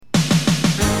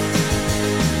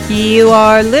You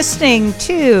are listening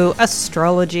to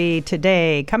Astrology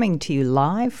Today, coming to you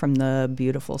live from the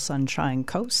beautiful Sunshine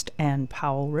Coast and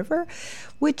Powell River,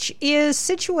 which is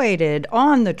situated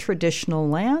on the traditional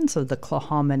lands of the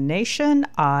Tla'amin Nation.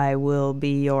 I will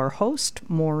be your host,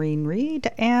 Maureen Reed,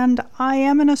 and I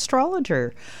am an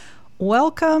astrologer.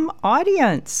 Welcome,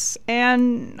 audience.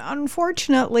 And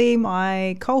unfortunately,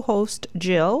 my co-host,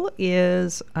 Jill,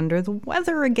 is under the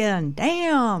weather again.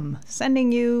 Damn!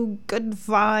 Sending you good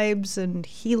vibes and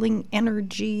healing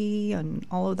energy and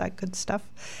all of that good stuff.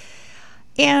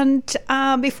 And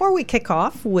before we kick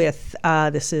off with,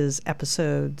 this is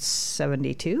episode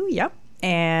 72, yep,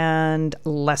 and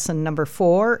lesson number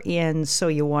 4 in So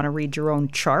You Want to Read Your Own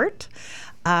Chart.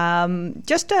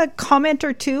 Just a comment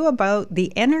or two about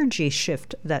the energy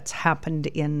shift that's happened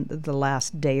in the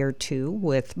last day or two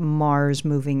with Mars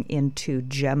moving into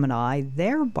Gemini,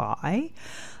 thereby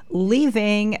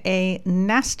leaving a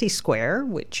nasty square,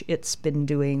 which it's been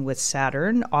doing with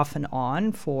Saturn off and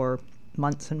on for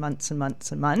months and months and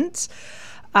months and months.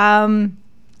 And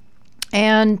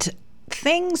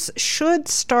things should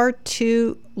start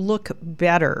to look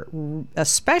better,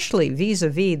 especially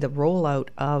vis-a-vis the rollout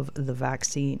of the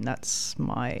vaccine. That's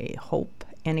my hope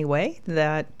anyway,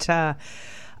 that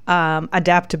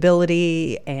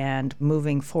adaptability and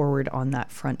moving forward on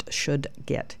that front should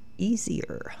get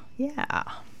easier. Yeah.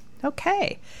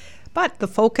 Okay. But the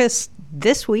focus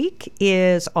this week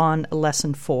is on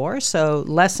lesson 4. So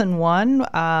lesson 1,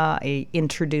 I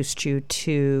introduced you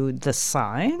to the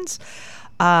signs.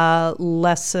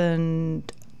 Lesson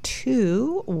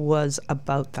 2 was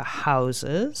about the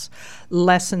houses.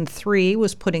 Lesson 3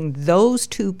 was putting those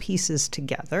two pieces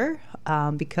together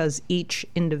because each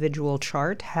individual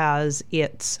chart has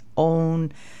its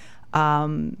own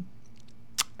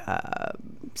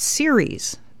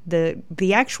series.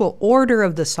 The actual order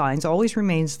of the signs always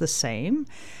remains the same,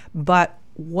 but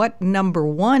what number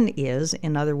 1 is,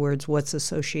 in other words, what's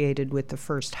associated with the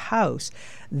first house,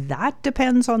 that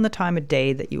depends on the time of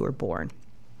day that you were born.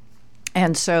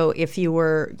 And so if you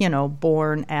were,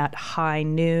 born at high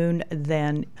noon,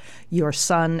 then your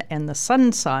sun and the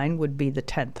sun sign would be the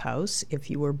 10th house. If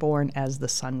you were born as the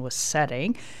sun was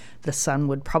setting, the sun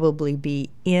would probably be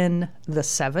in the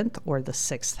 7th or the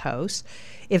 6th house.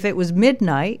 If it was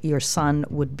midnight, your sun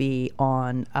would be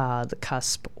on the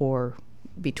cusp or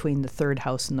between the 3rd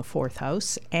house and the 4th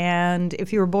house. And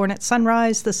if you were born at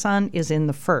sunrise, the sun is in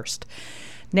the 1st.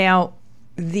 Now,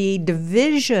 the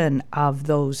division of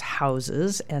those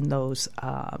houses and those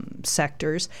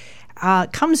sectors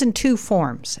comes in 2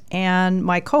 forms. And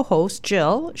my co-host,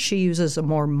 Jill, she uses a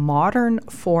more modern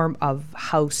form of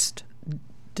house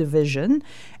division,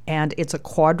 and it's a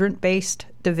quadrant-based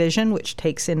division, which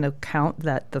takes into account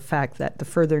that the fact that the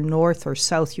further north or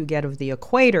south you get of the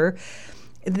equator,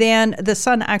 then the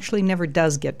sun actually never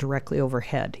does get directly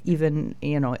overhead, even,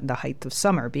 in the height of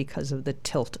summer, because of the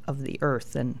tilt of the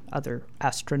Earth and other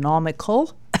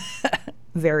astronomical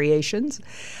variations.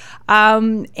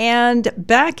 And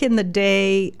back in the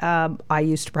day, I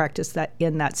used to practice that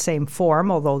in that same form,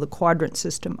 although the quadrant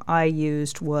system I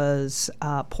used was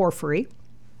porphyry.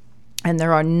 And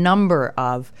there are a number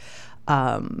of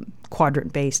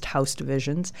quadrant-based house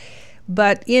divisions.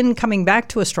 But in coming back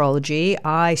to astrology,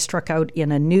 I struck out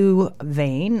in a new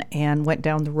vein and went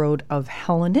down the road of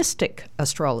Hellenistic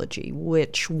astrology,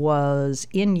 which was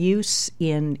in use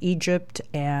in Egypt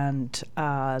and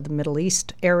the Middle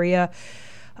East area,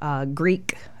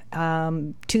 Greek,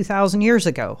 2,000 years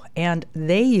ago. And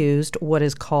they used what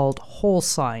is called whole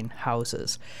sign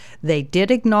houses. They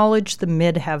did acknowledge the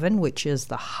midheaven, which is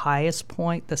the highest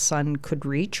point the sun could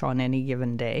reach on any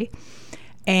given day.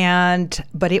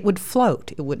 But it would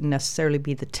float. It wouldn't necessarily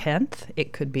be the 10th.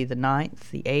 It could be the 9th,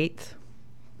 the 8th,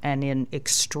 and in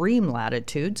extreme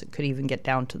latitudes, it could even get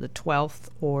down to the 12th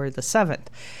or the 7th.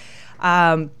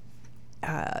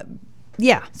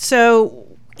 So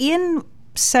in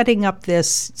setting up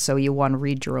this, so you want to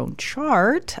read your own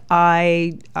chart,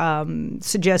 I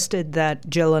suggested that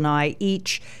Jill and I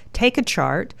each take a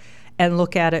chart and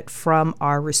look at it from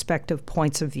our respective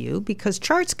points of view, because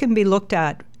charts can be looked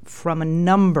at from a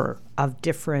number of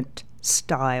different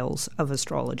styles of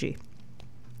astrology.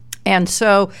 And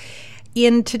so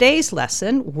in today's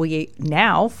lesson, we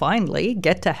now finally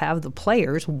get to have the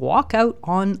players walk out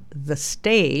on the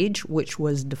stage, which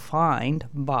was defined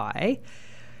by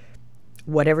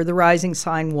whatever the rising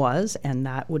sign was, and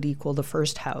that would equal the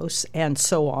first house, and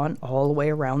so on, all the way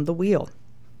around the wheel.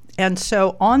 And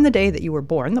so on the day that you were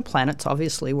born, the planets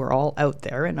obviously were all out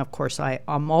there. And of course,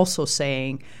 I'm also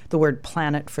saying the word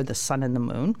planet for the sun and the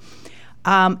moon.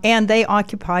 And they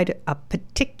occupied a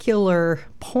particular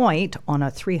point on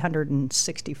a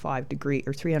 365 degree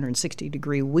or 360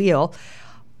 degree wheel.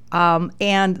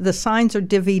 And the signs are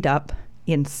divvied up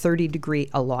in 30-degree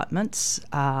allotments,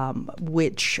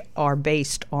 which are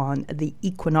based on the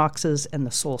equinoxes and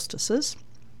the solstices.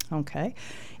 Okay.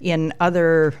 In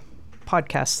other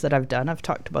podcasts that I've done, I've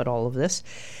talked about all of this.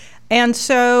 And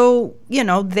so,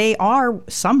 they are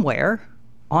somewhere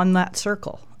on that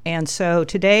circle. And so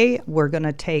today we're going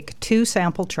to take 2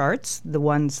 sample charts, the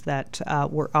ones that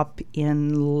were up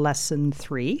in Lesson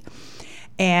 3,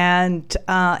 and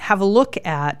have a look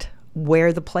at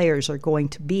where the players are going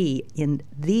to be in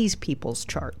these people's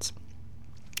charts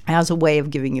as a way of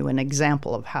giving you an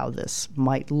example of how this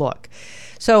might look.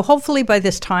 So hopefully by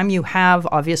this time you have,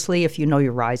 obviously, if you know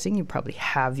your rising, you probably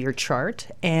have your chart.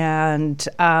 And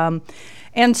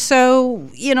so,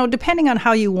 depending on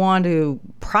how you want to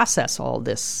process all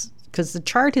this, because the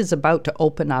chart is about to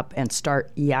open up and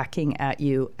start yakking at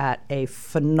you at a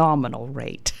phenomenal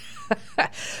rate.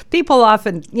 People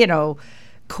often,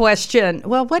 question,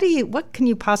 well, what can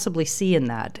you possibly see in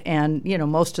that? And,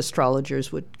 most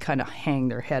astrologers would kind of hang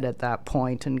their head at that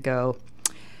point and go,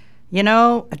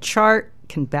 a chart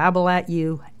can babble at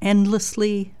you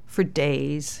endlessly for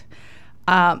days,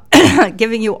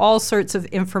 giving you all sorts of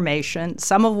information,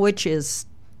 some of which is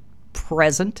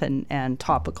present and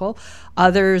topical,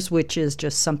 others which is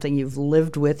just something you've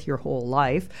lived with your whole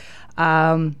life.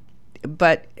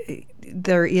 But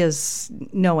there is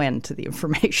no end to the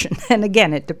information. And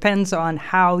again, it depends on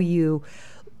how you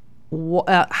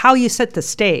set the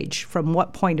stage. From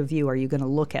what point of view are you going to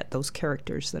look at those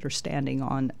characters that are standing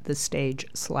on the stage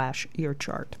 / your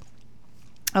chart?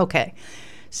 Okay,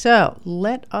 so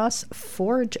let us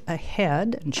forge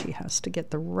ahead. And she has to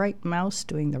get the right mouse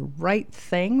doing the right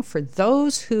thing. For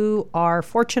those who are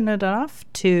fortunate enough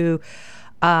to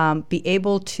be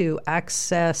able to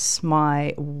access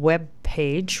my web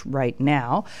page right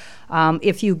now.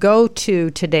 If you go to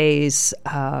today's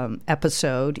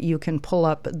episode, you can pull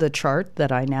up the chart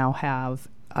that I now have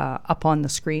up on the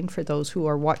screen for those who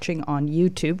are watching on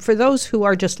YouTube. For those who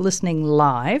are just listening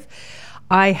live,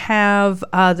 I have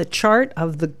the chart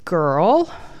of the girl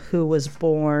who was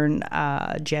born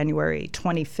January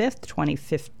 25th,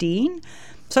 2015.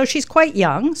 So she's quite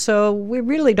young, so we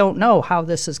really don't know how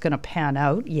this is going to pan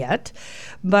out yet,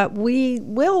 but we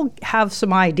will have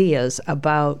some ideas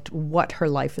about what her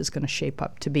life is going to shape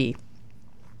up to be.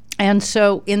 And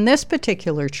so in this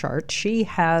particular chart, she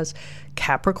has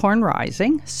Capricorn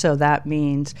rising, so that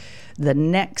means the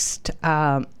next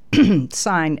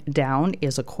sign down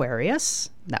is Aquarius.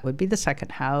 That would be the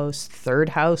second house. Third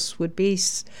house would be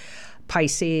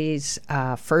Pisces,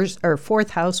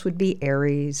 fourth house would be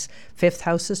Aries, fifth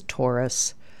house is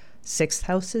Taurus, sixth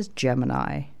house is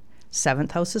Gemini,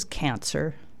 seventh house is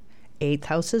Cancer, eighth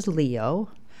house is Leo,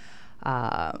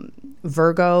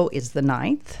 Virgo is the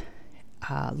ninth,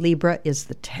 Libra is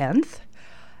the 10th,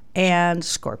 and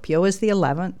Scorpio is the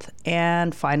 11th,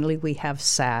 and finally we have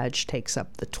Sag takes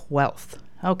up the 12th.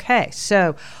 Okay,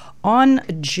 so on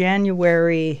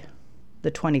January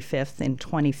the 25th in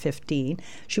 2015.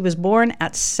 She was born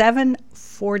at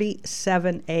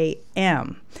 7:47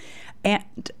 a.m.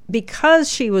 And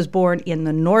because she was born in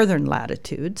the northern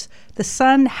latitudes, the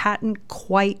sun hadn't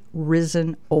quite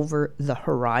risen over the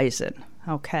horizon,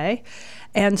 okay?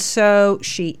 And so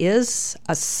she is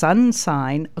a sun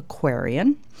sign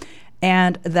Aquarian,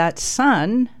 and that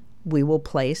sun we will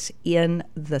place in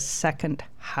the second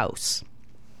house.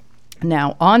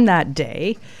 Now, on that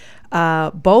day,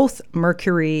 both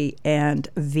Mercury and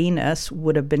Venus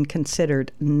would have been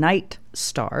considered night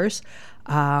stars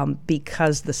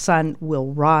because the sun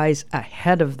will rise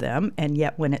ahead of them, and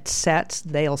yet when it sets,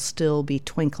 they'll still be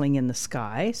twinkling in the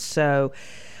sky. So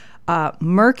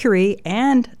Mercury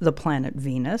and the planet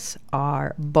Venus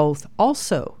are both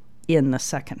also in the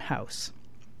second house.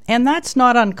 And that's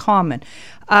not uncommon.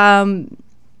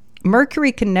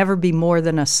 Mercury can never be more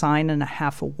than a sign and a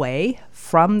half away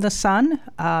from the sun,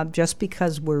 just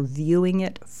because we're viewing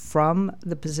it from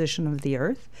the position of the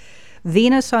Earth.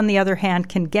 Venus, on the other hand,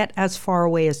 can get as far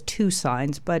away as 2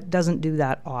 signs, but doesn't do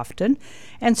that often.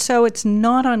 And so it's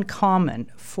not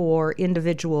uncommon for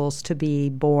individuals to be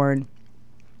born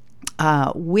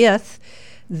with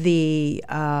the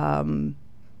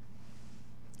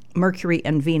Mercury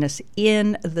and Venus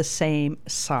in the same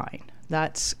sign.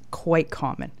 That's quite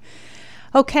common.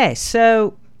 Okay,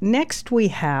 so next we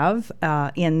have,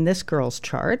 in this girl's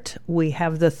chart, we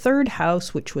have the third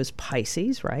house, which was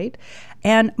Pisces, right?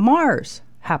 And Mars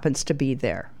happens to be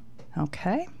there.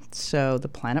 Okay, so the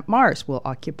planet Mars will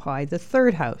occupy the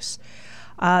third house.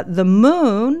 The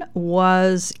moon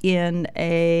was in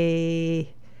a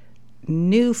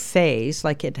new phase,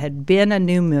 like it had been a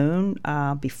new moon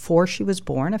before she was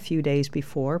born, a few days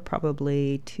before,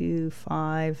 probably 2,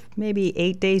 5, maybe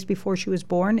 8 days before she was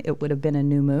born, it would have been a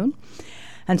new moon.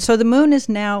 And so the moon is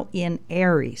now in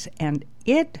Aries, and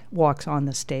it walks on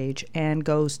the stage and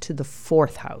goes to the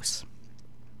 4th house.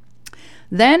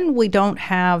 Then we don't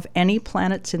have any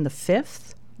planets in the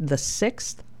 5th, the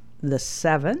 6th, the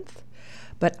 7th,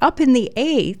 but up in the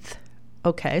 8th,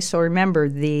 okay, so remember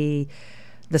the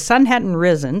sun hadn't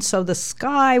risen, so the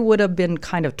sky would have been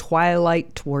kind of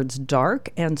twilight towards dark,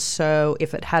 and so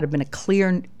if it had been a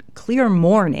clear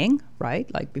morning,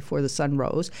 right, like before the sun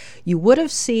rose, you would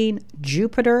have seen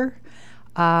Jupiter,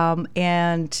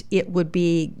 and it would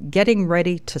be getting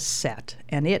ready to set,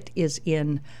 and it is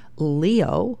in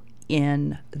Leo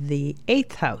in the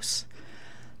 8th house.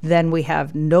 Then we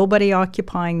have nobody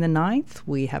occupying the 9th.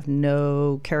 We have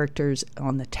no characters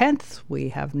on the 10th. We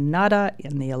have nada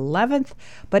in the 11th.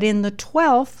 But in the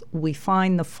 12th, we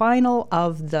find the final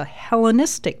of the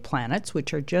Hellenistic planets,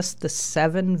 which are just the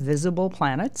 7 visible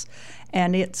planets.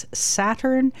 And it's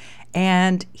Saturn.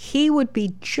 And he would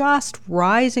be just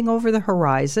rising over the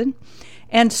horizon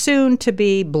and soon to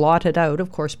be blotted out,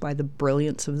 of course, by the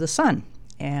brilliance of the sun.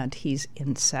 And he's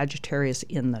in Sagittarius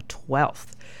in the 12th.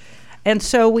 And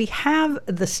so we have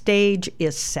the stage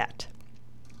is set.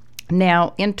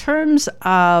 Now, in terms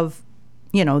of,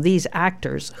 these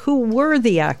actors, who were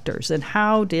the actors and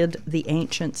how did the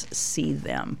ancients see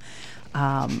them?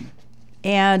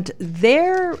 And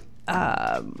their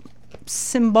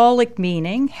symbolic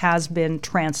meaning has been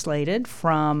translated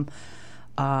from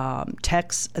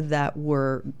texts that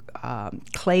were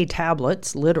clay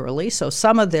tablets, literally. So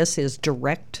some of this is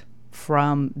direct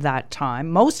from that time.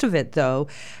 Most of it, though,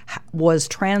 was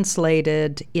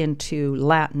translated into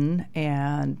Latin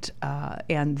and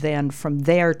then from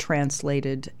there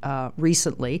translated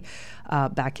recently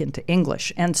back into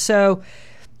English. And so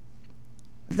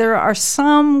there are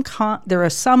some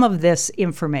of this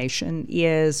information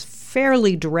is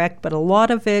fairly direct, but a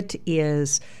lot of it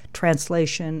is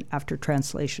translation after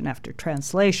translation after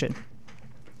translation.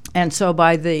 And so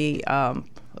by the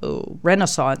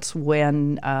Renaissance,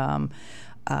 when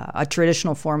a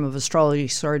traditional form of astrology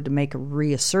started to make a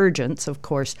resurgence, of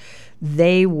course,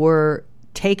 they were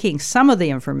taking some of the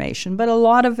information, but a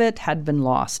lot of it had been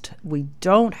lost. We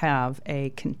don't have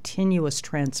a continuous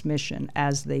transmission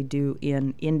as they do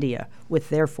in India with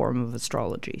their form of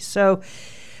astrology. So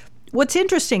what's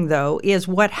interesting, though, is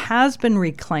what has been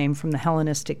reclaimed from the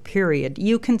Hellenistic period.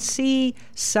 You can see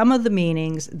some of the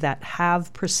meanings that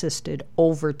have persisted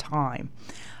over time.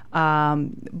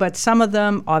 But some of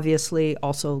them, obviously,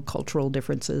 also cultural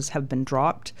differences have been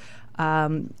dropped.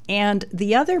 And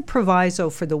the other proviso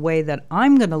for the way that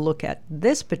I'm going to look at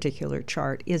this particular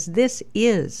chart is this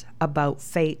is about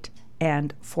fate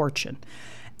and fortune.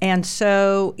 And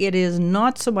so it is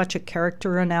not so much a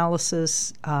character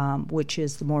analysis, which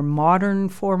is the more modern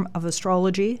form of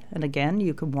astrology. And again,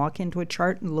 you can walk into a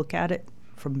chart and look at it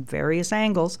from various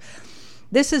angles.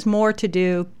 This is more to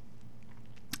do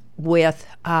with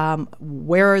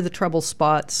where are the trouble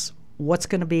spots, what's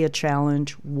going to be a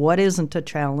challenge, what isn't a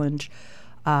challenge,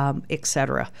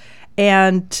 etc.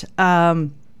 And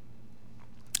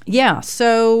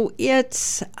so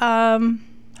it's,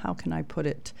 how can I put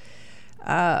it?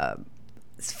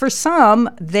 For some,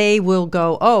 they will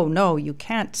go, oh, no, you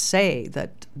can't say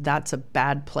that that's a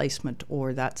bad placement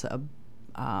or that's a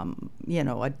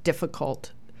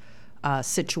difficult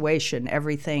situation.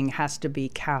 Everything has to be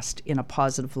cast in a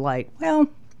positive light. Well,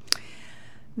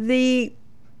 the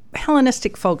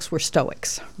Hellenistic folks were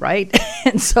Stoics, right?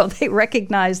 And so they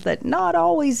recognized that not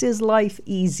always is life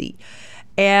easy.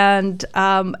 And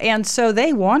so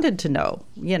they wanted to know,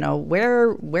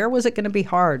 where was it going to be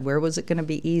hard? Where was it going to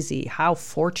be easy? How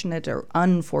fortunate or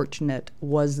unfortunate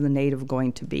was the native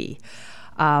going to be?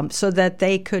 So that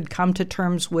they could come to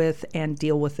terms with and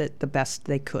deal with it the best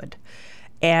they could.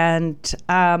 And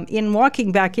in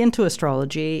walking back into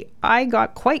astrology, I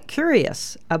got quite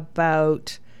curious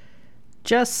about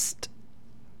just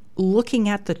looking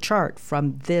at the chart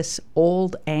from this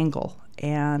old angle.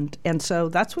 And so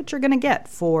that's what you're going to get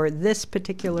for this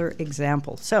particular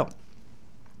example. So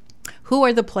who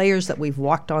are the players that we've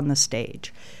walked on the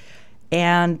stage?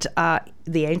 And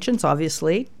the ancients,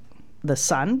 obviously, the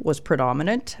sun was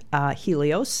predominant,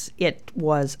 Helios. It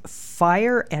was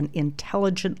fire and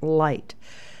intelligent light,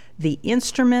 the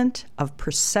instrument of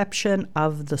perception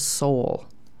of the soul.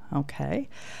 Okay.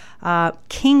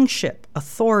 Kingship,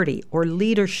 authority, or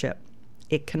leadership.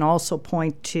 It can also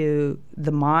point to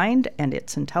the mind and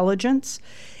its intelligence.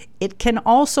 It can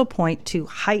also point to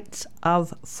heights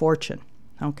of fortune.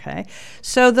 Okay,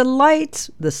 so the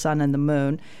lights, the sun and the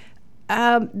moon,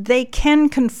 they can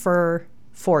confer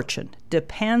fortune.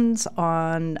 Depends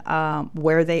on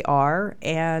where they are,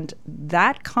 and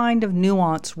that kind of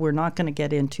nuance we're not going to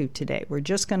get into today. We're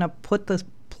just going to put the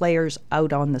players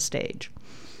out on the stage.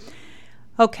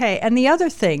 Okay, and the other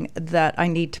thing that I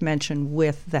need to mention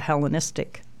with the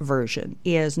Hellenistic version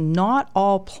is not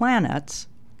all planets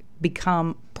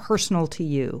become personal to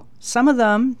you. Some of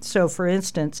them, so for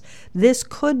instance, this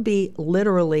could be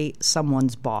literally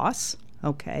someone's boss,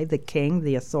 okay, the king,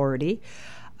 the authority,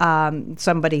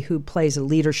 somebody who plays a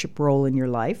leadership role in your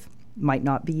life, might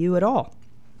not be you at all,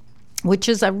 which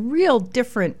is a real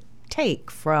different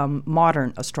take from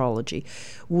modern astrology,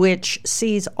 which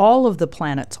sees all of the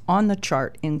planets on the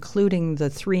chart, including the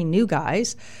 3 new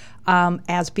guys,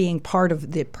 as being part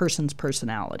of the person's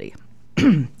personality.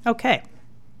 Okay.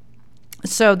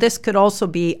 So this could also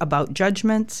be about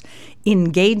judgments,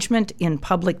 engagement in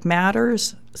public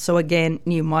matters. So again,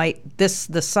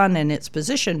 the sun in its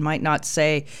position might not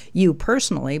say you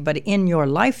personally, but in your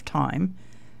lifetime,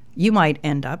 you might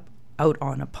end up out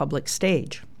on a public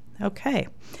stage. Okay.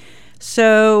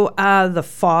 So the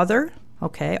father,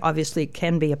 okay, obviously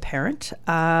can be a parent.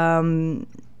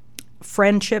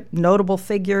 Friendship, notable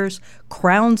figures,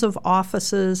 crowns of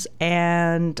offices,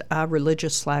 and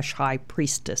religious/high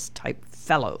priestess type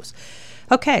fellows.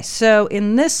 Okay, so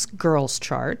in this girl's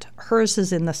chart, hers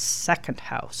is in the 2nd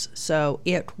house. So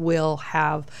it will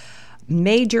have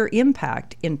major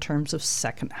impact in terms of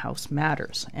 2nd house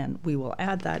matters. And we will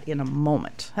add that in a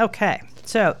moment. Okay,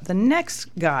 so the next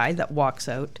guy that walks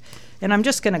out, and I'm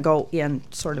just going to go in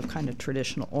sort of kind of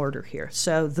traditional order here.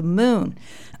 So the moon.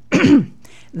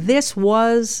 This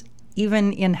was,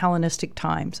 even in Hellenistic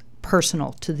times,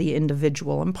 personal to the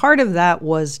individual. And part of that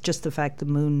was just the fact the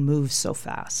moon moves so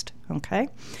fast, okay?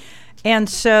 And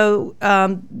so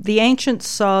the ancients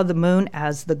saw the moon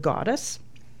as the goddess,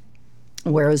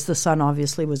 whereas the sun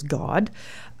obviously was God,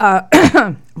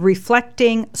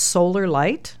 reflecting solar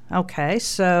light, okay?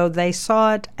 So they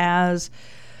saw it as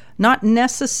not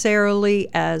necessarily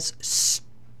as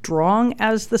strong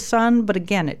as the sun, but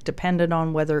again, it depended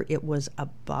on whether it was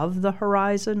above the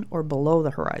horizon or below the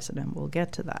horizon, and we'll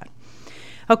get to that.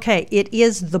 Okay, it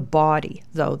is the body,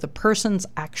 though, the person's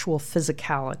actual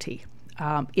physicality.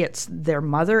 It's their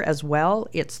mother as well.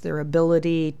 It's their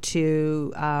ability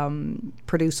to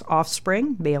produce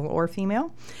offspring, male or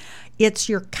female. It's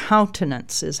your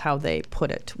countenance, is how they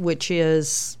put it, which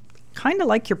is kind of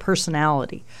like your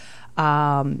personality.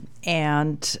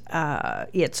 And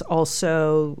it's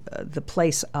also the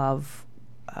place of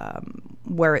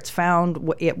where it's found,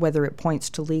 whether it points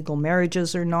to legal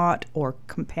marriages or not, or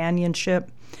companionship.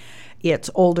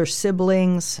 It's older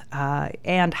siblings,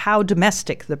 and how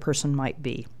domestic the person might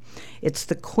be. It's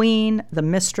the queen, the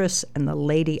mistress, and the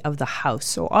lady of the house.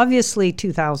 So obviously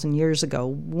 2,000 years ago,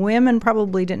 women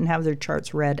probably didn't have their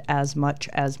charts read as much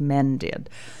as men did.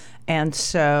 And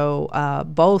so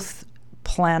both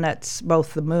planets,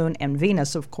 both the moon and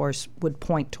Venus, of course, would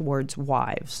point towards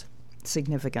wives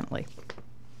significantly.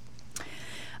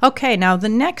 Okay, now the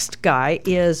next guy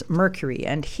is Mercury,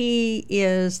 and he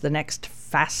is the next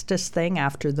fastest thing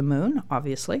after the moon,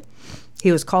 obviously.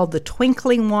 He was called the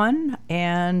Twinkling One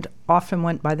and often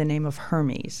went by the name of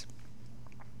Hermes.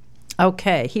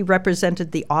 Okay, he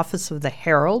represented the office of the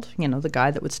herald, the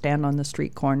guy that would stand on the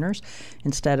street corners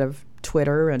instead of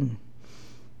Twitter and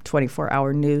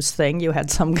 24-hour news thing. You had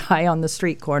some guy on the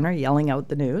street corner yelling out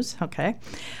the news, okay?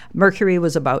 Mercury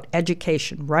was about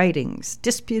education, writings,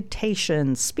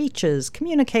 disputations, speeches,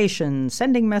 communication,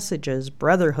 sending messages,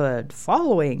 brotherhood,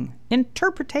 following,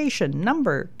 interpretation,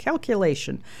 number,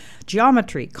 calculation,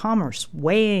 geometry, commerce,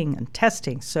 weighing, and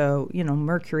testing. So,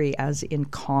 Mercury as in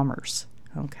commerce,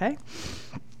 okay?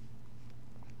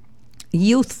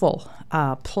 Youthful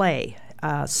play,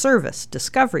 service,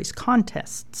 discoveries,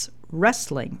 contests,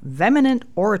 wrestling, vehement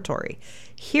oratory,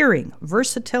 hearing,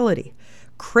 versatility,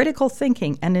 critical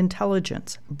thinking, and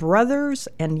intelligence, brothers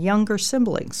and younger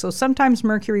siblings. So sometimes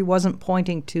Mercury wasn't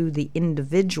pointing to the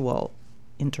individual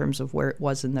in terms of where it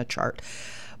was in the chart,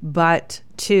 but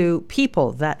to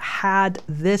people that had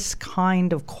this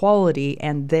kind of quality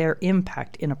and their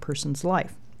impact in a person's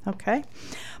life. Okay?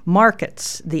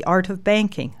 Markets, the art of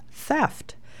banking,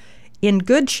 theft. In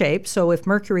good shape, so if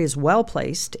Mercury is well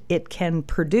placed, it can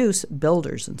produce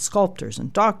builders and sculptors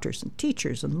and doctors and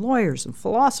teachers and lawyers and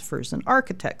philosophers and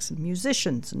architects and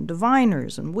musicians and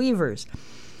diviners and weavers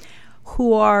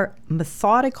who are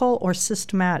methodical or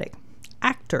systematic,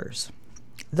 actors,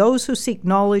 Those who seek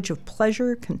knowledge of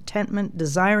pleasure, contentment,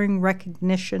 desiring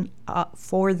recognition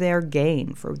for their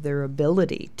gain, for their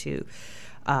ability to,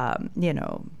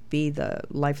 be the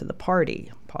life of the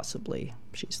party, possibly,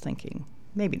 she's thinking.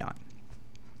 Maybe not.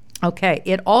 Okay,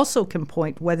 it also can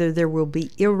point whether there will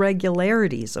be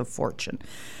irregularities of fortune,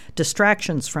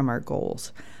 distractions from our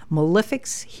goals.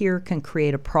 Malefics here can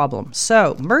create a problem.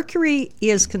 So Mercury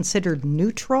is considered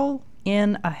neutral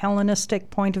in a Hellenistic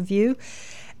point of view,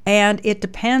 and it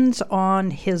depends on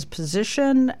his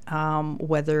position,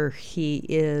 whether he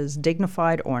is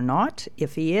dignified or not.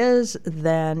 If he is,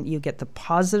 then you get the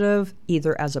positive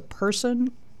either as a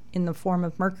person in the form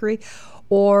of Mercury,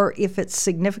 or if it's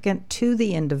significant to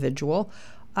the individual,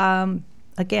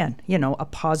 again, a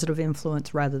positive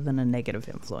influence rather than a negative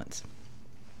influence.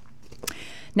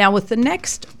 Now, with the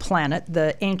next planet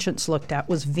the ancients looked at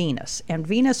was Venus, and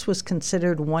Venus was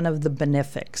considered one of the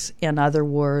benefics. In other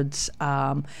words,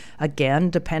 again,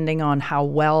 depending on how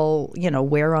well,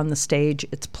 where on the stage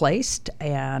it's placed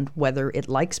and whether it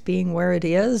likes being where it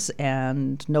is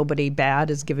and nobody bad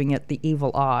is giving it the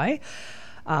evil eye,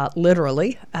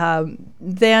 literally,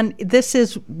 then this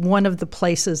is one of the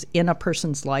places in a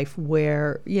person's life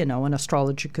where, an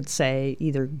astrologer could say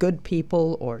either good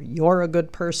people or you're a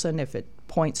good person if it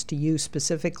points to you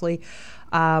specifically,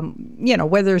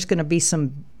 where there's going to be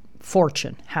some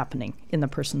fortune happening in the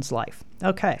person's life.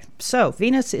 Okay, so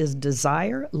Venus is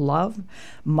desire, love,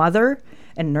 mother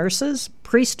and nurses,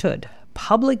 priesthood,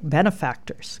 public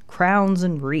benefactors, crowns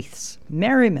and wreaths,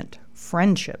 merriment,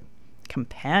 friendship,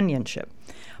 companionship,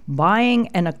 buying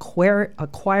and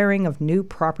acquiring of new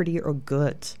property or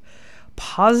goods,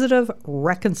 positive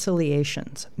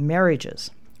reconciliations,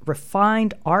 marriages,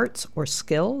 refined arts or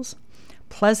skills,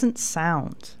 pleasant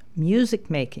sounds, music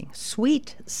making,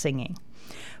 sweet singing,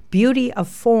 beauty of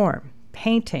form,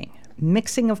 painting,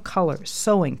 mixing of colors,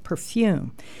 sewing,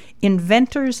 perfume,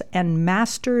 inventors and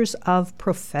masters of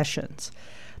professions.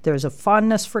 There's a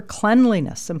fondness for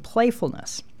cleanliness and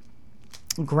playfulness.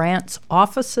 Grants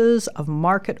offices of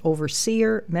market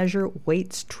overseer, measure,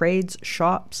 weights, trades,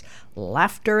 shops,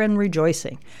 laughter and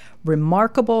rejoicing,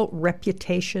 remarkable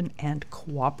reputation and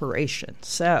cooperation.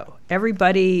 So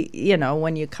everybody,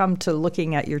 when you come to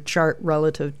looking at your chart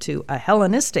relative to a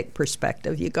Hellenistic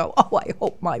perspective, you go, oh, I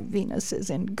hope my Venus is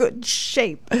in good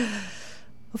shape.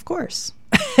 Of course,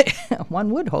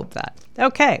 one would hope that.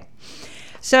 Okay,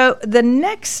 so the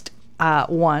next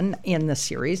one in the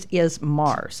series is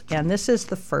Mars, and this is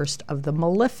the first of the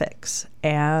malefics.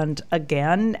 And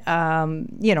again,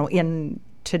 in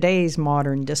today's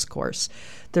modern discourse,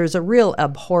 there's a real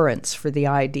abhorrence for the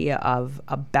idea of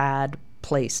a bad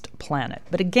placed planet.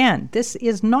 But again, this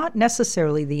is not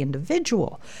necessarily the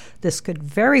individual. This could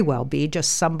very well be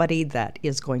just somebody that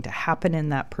is going to happen in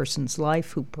that person's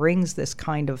life who brings this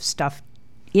kind of stuff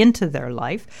into their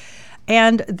life.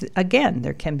 And again,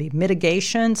 there can be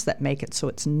mitigations that make it so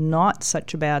it's not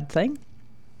such a bad thing.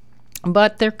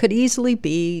 But there could easily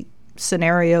be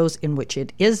scenarios in which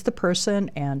it is the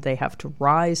person and they have to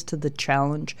rise to the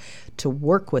challenge to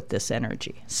work with this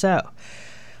energy. So,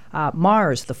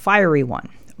 Mars, the fiery one.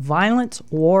 Violence,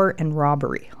 war, and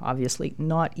robbery. Obviously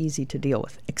not easy to deal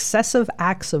with. Excessive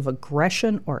acts of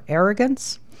aggression or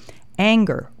arrogance.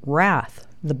 Anger, wrath,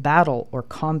 the battle or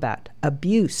combat.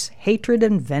 Abuse, hatred,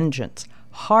 and vengeance.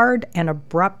 Hard and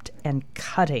abrupt and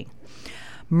cutting.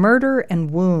 Murder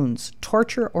and wounds.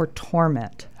 Torture or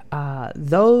torment.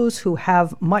 Those who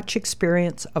have much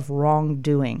experience of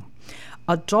wrongdoing.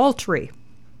 Adultery,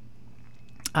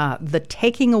 the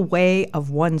taking away of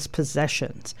one's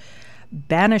possessions.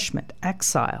 Banishment,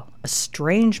 exile,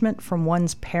 estrangement from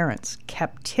one's parents,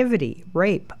 captivity,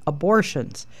 rape,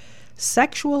 abortions.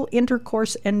 Sexual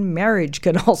intercourse and marriage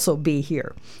can also be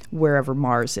here, wherever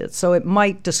Mars is. So it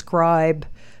might describe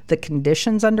the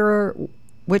conditions under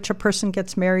which a person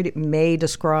gets married. It may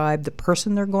describe the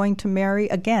person they're going to marry.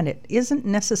 Again, it isn't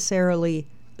necessarily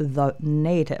the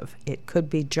native. It could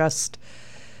be just,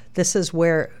 this is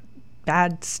where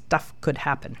bad stuff could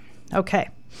happen. Okay.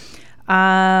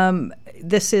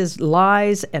 This is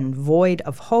lies and void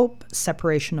of hope,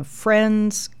 separation of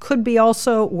friends, could be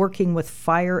also working with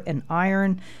fire and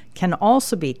iron, can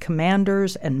also be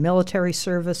commanders and military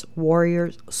service,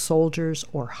 warriors, soldiers,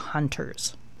 or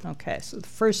hunters. Okay, so the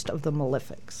first of the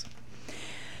malefics.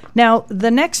 Now,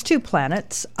 the next two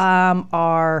planets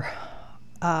are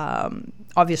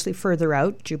obviously further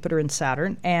out, Jupiter and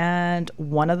Saturn, and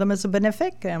one of them is a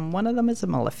benefic and one of them is a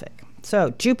malefic.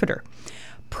 So, Jupiter.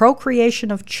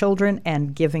 Procreation of children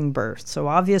and giving birth. So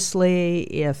obviously,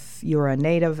 if you're a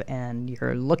native and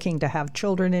you're looking to have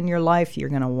children in your life, you're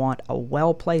going to want a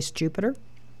well-placed Jupiter.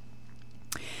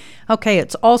 Okay,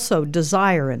 it's also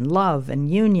desire and love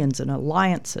and unions and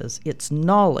alliances. It's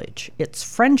knowledge. It's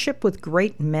friendship with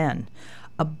great men,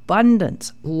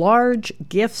 abundance, large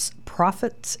gifts,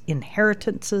 profits,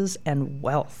 inheritances, and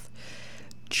wealth.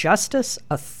 Justice,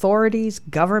 authorities,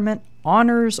 government,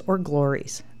 honors or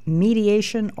glories,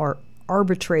 mediation or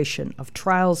arbitration of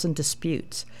trials and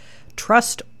disputes,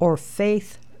 trust or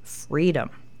faith, freedom.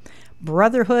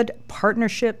 Brotherhood,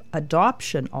 partnership,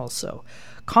 adoption also.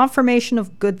 Confirmation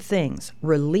of good things,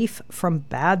 relief from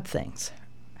bad things.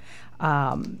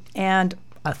 And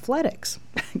athletics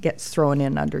gets thrown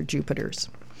in under Jupiter's.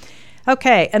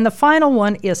 Okay, and the final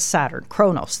one is Saturn,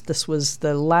 Kronos. This was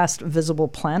the last visible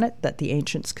planet that the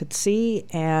ancients could see,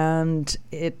 and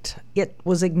it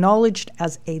was acknowledged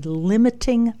as a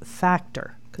limiting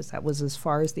factor, because that was as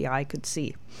far as the eye could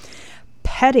see.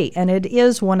 Petty, and it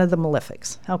is one of the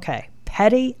malefics. Okay,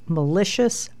 petty,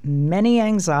 malicious, many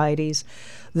anxieties,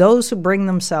 those who bring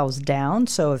themselves down.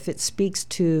 So if it speaks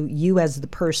to you as the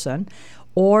person,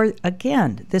 or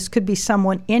again, this could be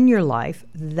someone in your life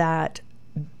that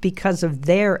because of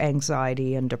their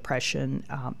anxiety and depression,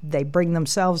 they bring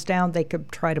themselves down. They could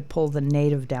try to pull the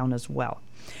native down as well.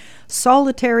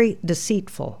 Solitary,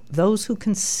 deceitful, those who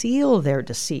conceal their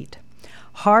deceit.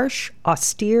 Harsh,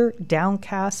 austere,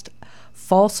 downcast,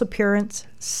 false appearance,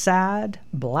 sad,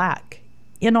 black,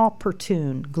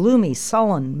 inopportune, gloomy,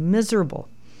 sullen, miserable.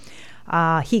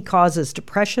 He causes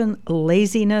depression,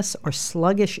 laziness, or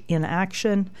sluggish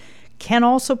inaction. Can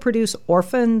also produce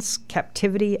orphans,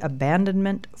 captivity,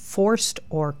 abandonment, forced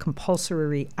or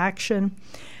compulsory action.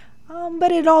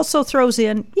 But it also throws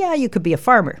in, you could be a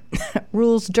farmer.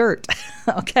 Rules dirt.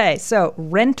 Okay, so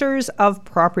renters of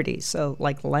property, so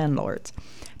like landlords.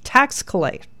 Tax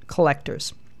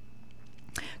collectors.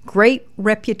 Great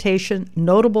reputation,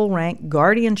 notable rank,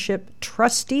 guardianship,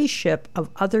 trusteeship of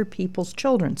other people's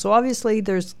children. So obviously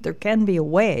there can be a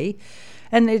way,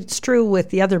 and it's true with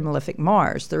the other malefic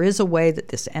Mars, there is a way that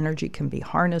this energy can be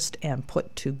harnessed and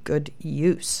put to good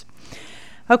use.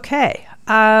 Okay,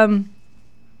 and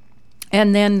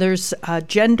then there's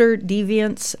gender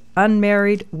deviance,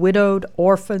 unmarried, widowed,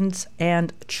 orphans,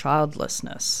 and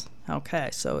childlessness. Okay,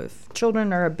 so if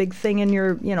children are a big thing in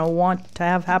your, want to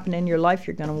have happen in your life,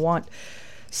 you're going to want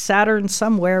Saturn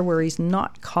somewhere where he's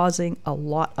not causing a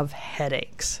lot of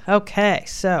headaches. Okay,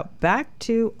 so back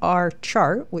to our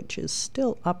chart, which is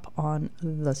still up on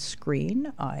the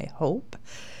screen, I hope.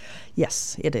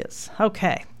 Yes, it is.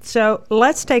 Okay, so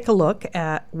let's take a look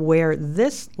at where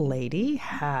this lady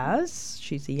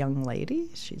she's a young lady,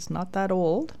 she's not that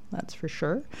old, that's for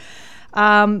sure.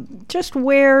 Just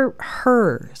where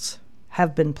hers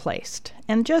have been placed,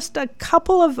 and just a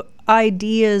couple of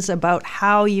ideas about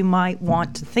how you might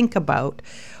want to think about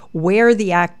where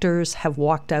the actors have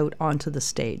walked out onto the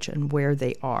stage and where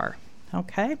they are.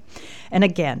 Okay, and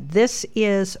again, this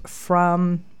is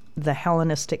from the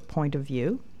Hellenistic point of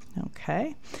view.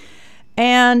 Okay,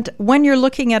 and when you're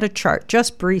looking at a chart,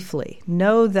 just briefly,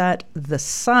 know that the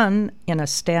sun in a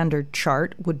standard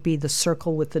chart would be the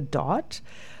circle with the dot.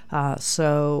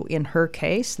 So in her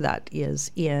case, that is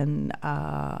in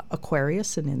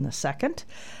Aquarius and in the second.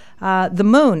 The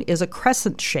moon is a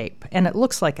crescent shape, and it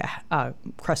looks like a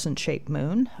crescent-shaped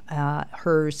moon.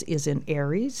 Hers is in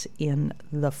Aries in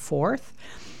the fourth.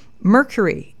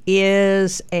 Mercury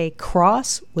is a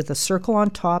cross with a circle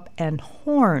on top and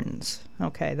horns.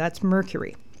 Okay, that's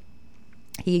Mercury.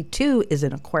 He, too, is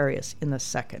in Aquarius in the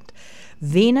second.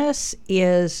 Venus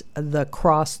is the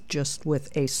cross just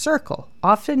with a circle,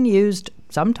 often used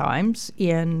sometimes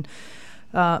in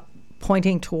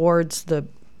pointing towards the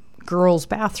girls'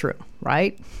 bathroom,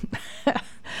 right?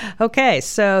 Okay,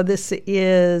 so this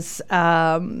is,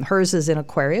 hers is in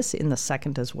Aquarius in the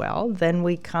second as well. Then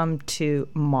we come to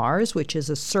Mars, which is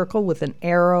a circle with an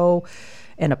arrow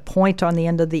and a point on the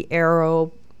end of the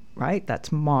arrow. Right,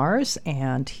 that's Mars,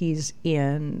 and he's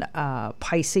in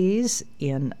Pisces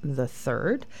in the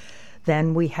third.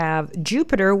 Then we have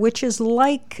Jupiter, which is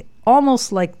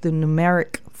almost like the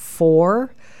numeric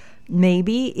 4,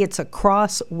 maybe. It's a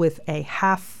cross with a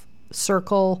half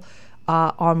circle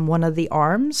on one of the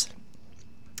arms.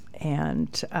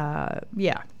 And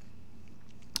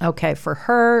Okay, for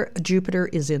her, Jupiter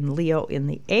is in Leo in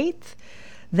the 8th.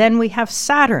 Then we have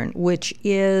Saturn, which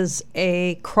is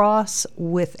a cross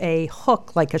with a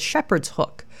hook, like a shepherd's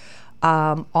hook,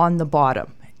 on the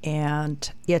bottom.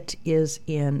 And it is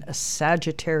in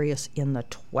Sagittarius in the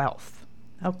 12th.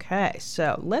 Okay,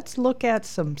 so let's look at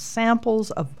some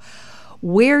samples of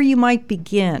where you might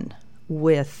begin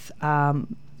with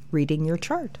reading your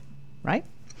chart, right?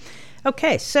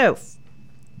 Okay, so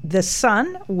the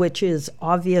sun, which is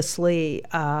obviously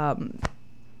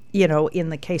in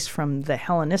the case from the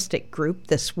Hellenistic group,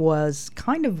 this was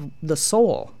kind of the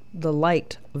soul, the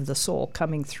light of the soul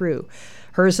coming through.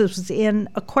 Hers was in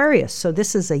Aquarius, so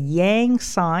this is a yang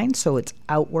sign, so it's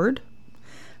outward.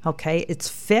 Okay, it's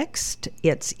fixed.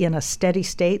 It's in a steady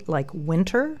state like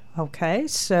winter. Okay,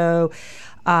 so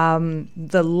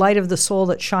the light of the soul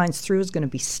that shines through is going to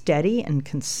be steady and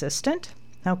consistent.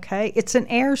 Okay, it's an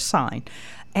air sign.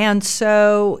 And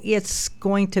so it's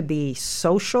going to be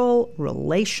social,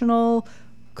 relational,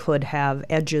 could have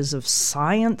edges of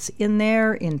science in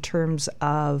there in terms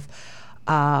of,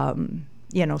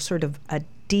 sort of a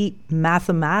deep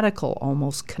mathematical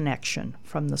almost connection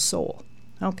from the soul.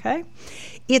 Okay?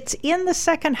 It's in the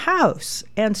second house.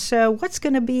 And so what's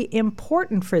going to be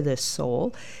important for this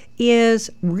soul is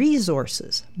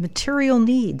resources, material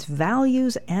needs,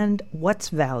 values, and what's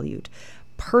valued.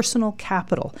 Personal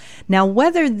capital. Now,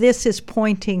 whether this is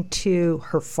pointing to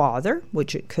her father,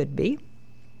 which it could be,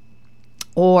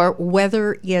 or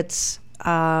whether it's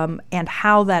and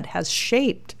how that has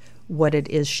shaped what it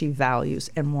is she values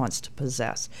and wants to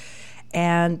possess.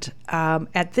 And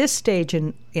at this stage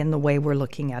in the way we're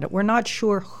looking at it, we're not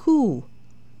sure who,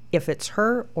 if it's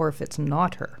her or if it's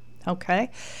not her, okay?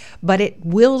 But it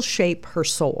will shape her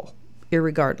soul,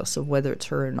 irregardless of whether it's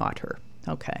her or not her,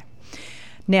 okay?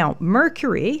 Now,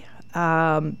 Mercury,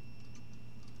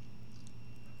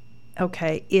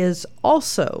 is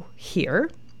also here.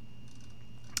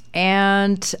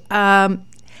 And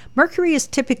Mercury is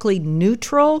typically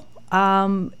neutral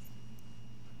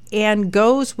and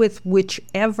goes with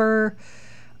whichever...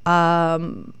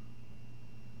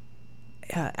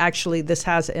 actually, this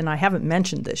has, and I haven't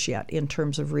mentioned this yet in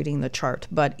terms of reading the chart,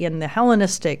 but in the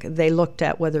Hellenistic, they looked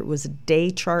at whether it was a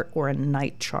day chart or a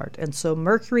night chart. And so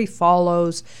Mercury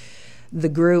follows the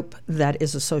group that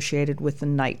is associated with the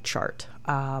night chart.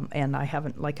 And I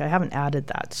haven't added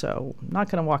that, so I'm not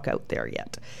going to walk out there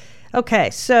yet. Okay,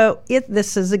 so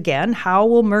this is, again, how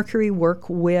will Mercury work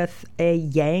with a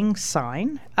yang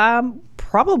sign?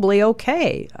 Probably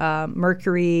okay.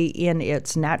 Mercury in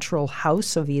its natural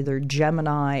house of either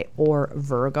Gemini or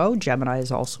Virgo. Gemini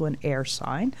is also an air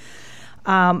sign.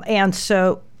 And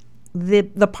so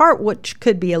the part which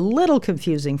could be a little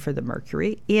confusing for the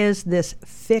Mercury is this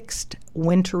fixed,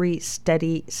 wintry,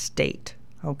 steady state.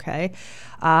 Okay.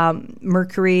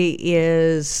 Mercury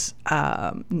is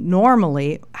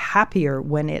normally happier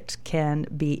when it can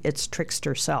be its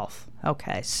trickster self.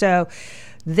 Okay. So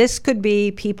this could be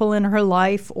people in her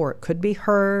life, or it could be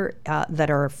her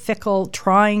that are fickle,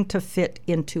 trying to fit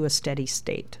into a steady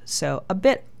state. So a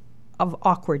bit of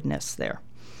awkwardness there.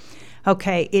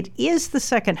 Okay. It is the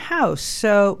second house.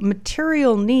 So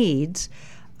material needs,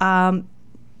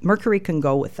 Mercury can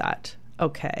go with that.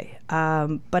 Okay.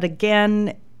 But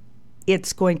again,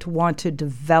 it's going to want to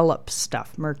develop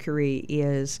stuff. Mercury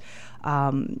is,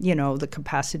 the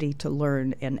capacity to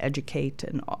learn and educate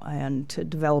and to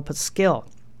develop a skill.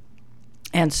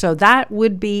 And so that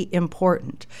would be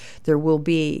important. There will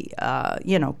be,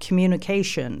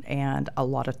 communication and a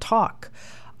lot of talk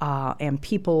and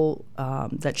people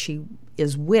that she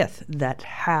is with that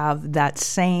have that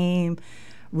same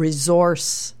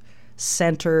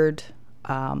resource-centered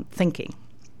thinking.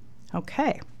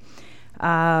 Okay.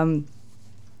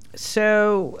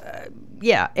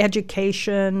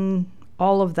 Education,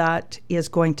 all of that is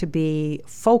going to be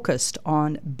focused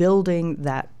on building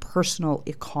that personal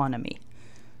economy.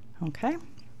 Okay.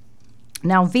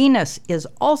 Now, Venus is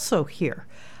also here.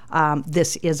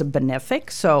 This is a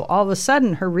benefic, so all of a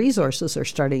sudden her resources are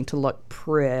starting to look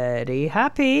pretty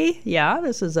happy. Yeah,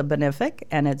 this is a benefic,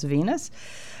 and it's Venus.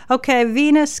 Okay,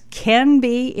 Venus can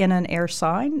be in an air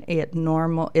sign. Its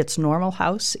normal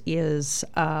house is,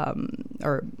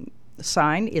 or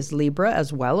sign is Libra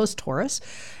as well as Taurus.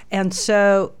 And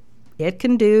so it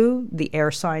can do the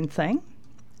air sign thing.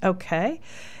 Okay.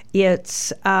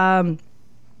 It's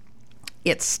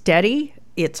steady.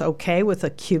 It's okay with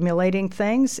accumulating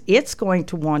things. It's going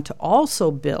to want to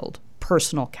also build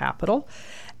personal capital.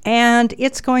 And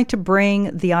it's going to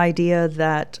bring the idea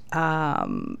that,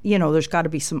 there's got to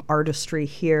be some artistry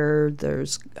here.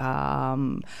 There's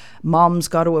mom's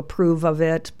got to approve of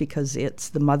it because it's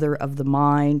the mother of the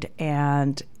mind.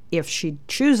 And if she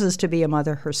chooses to be a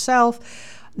mother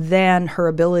herself, then her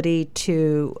ability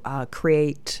to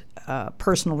create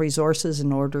personal resources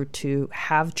in order to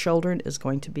have children is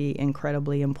going to be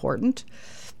incredibly important.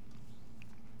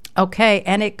 Okay,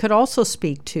 and it could also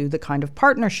speak to the kind of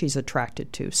partner she's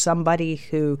attracted to, somebody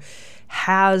who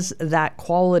has that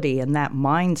quality and that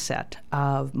mindset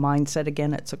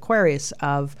again, it's Aquarius,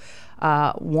 of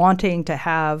wanting to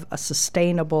have a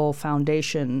sustainable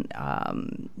foundation,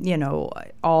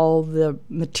 all the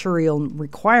material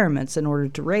requirements in order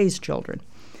to raise children.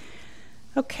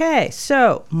 Okay,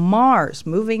 so Mars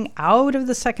moving out of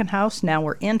the second house. Now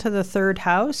we're into the third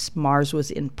house. Mars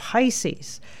was in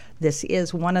Pisces. This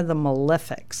is one of the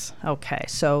malefics. Okay,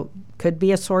 so could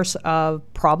be a source of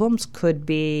problems, could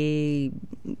be,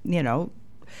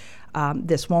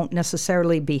 this won't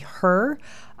necessarily be her,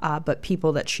 but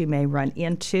people that she may run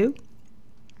into.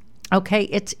 Okay,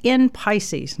 it's in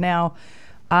Pisces. Now,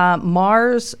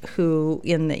 Mars, who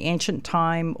in the ancient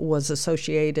time was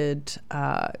associated,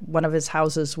 one of his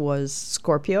houses was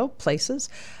Scorpio places,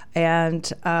 and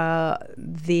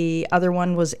the other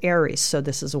one was Aries. So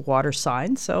this is a water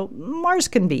sign. So Mars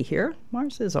can be here.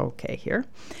 Mars is okay here.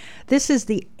 This is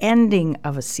the ending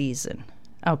of a season.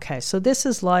 Okay, so this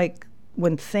is like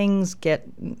when things get,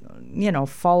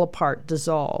 fall apart,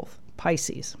 dissolve.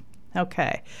 Pisces.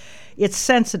 Okay. It's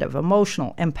sensitive,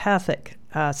 emotional, empathic,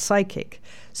 psychic.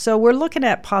 So we're looking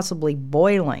at possibly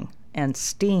boiling and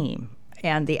steam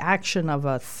and the action of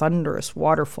a thunderous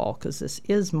waterfall, because this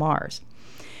is Mars.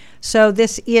 So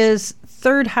this is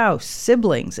third house,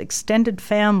 siblings, extended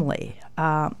family,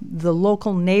 the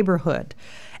local neighborhood.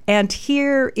 And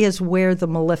here is where the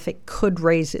malefic could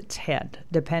raise its head,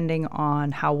 depending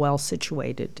on how well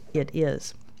situated it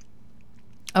is.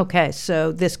 Okay,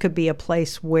 so this could be a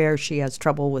place where she has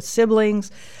trouble with siblings,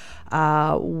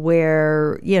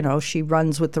 where, she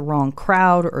runs with the wrong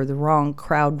crowd or the wrong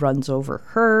crowd runs over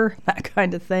her, that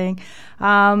kind of thing.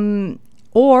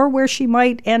 Or where she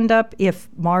might end up, if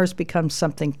Mars becomes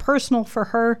something personal for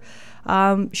her,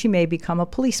 she may become a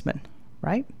policeman,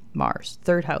 right? Mars,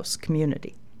 third house,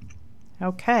 community.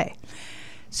 Okay,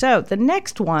 so the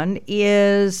next one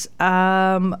is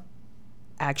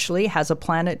actually has a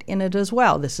planet in it as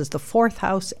well. This is the fourth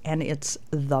house, and it's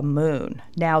the moon.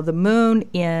 Now, the moon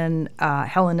in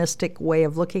Hellenistic way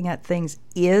of looking at things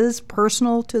is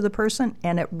personal to the person,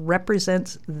 and it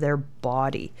represents their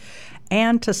body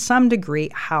and to some degree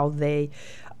how they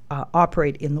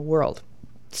operate in the world.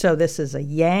 So this is a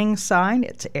yang sign.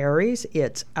 It's Aries.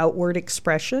 It's outward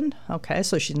expression. Okay,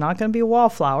 so she's not going to be a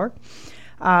wallflower.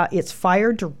 It's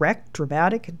fire, direct,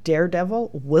 dramatic,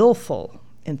 daredevil, willful,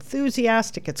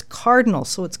 enthusiastic. It's cardinal,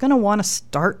 so it's going to want to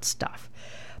start stuff.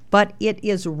 But it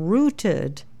is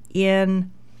rooted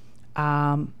in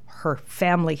her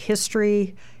family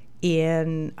history,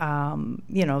 in,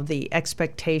 the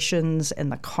expectations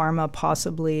and the karma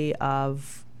possibly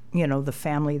of, the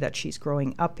family that she's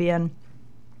growing up in.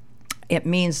 It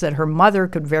means that her mother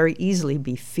could very easily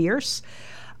be fierce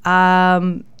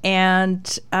and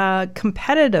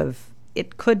competitive.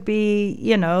 It could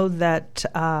be,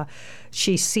 that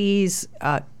she sees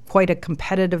quite a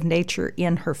competitive nature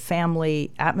in her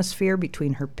family atmosphere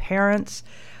between her parents.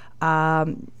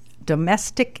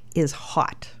 Domestic is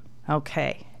hot,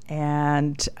 okay,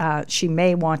 and she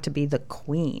may want to be the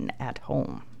queen at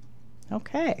home.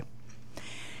 Okay.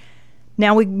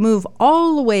 Now we move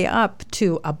all the way up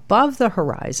to above the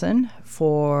horizon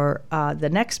for the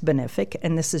next benefic,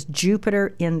 and this is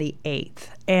Jupiter in the 8th.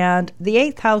 And the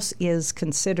 8th house is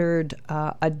considered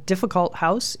a difficult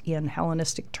house in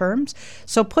Hellenistic terms.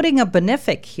 So putting a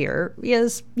benefic here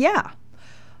is,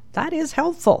 that is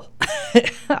helpful.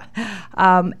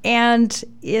 And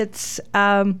it's...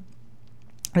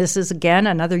 this is, again,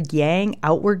 another yang,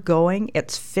 outward going.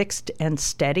 It's fixed and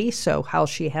steady, so how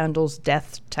she handles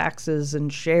death, taxes,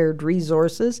 and shared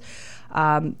resources,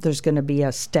 there's going to be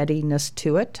a steadiness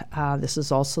to it. This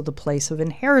is also the place of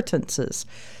inheritances,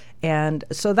 and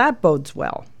so that bodes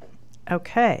well.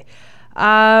 Okay.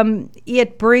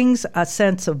 It brings a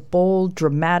sense of bold,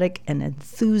 dramatic, and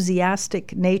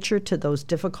enthusiastic nature to those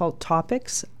difficult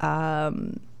topics. But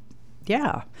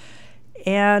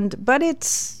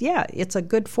it's a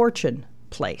good fortune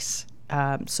place.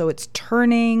 So it's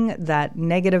turning that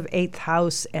negative 8th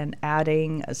house and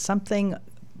adding something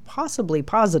possibly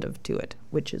positive to it,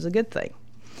 which is a good thing.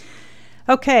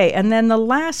 Okay, and then the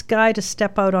last guy to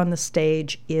step out on the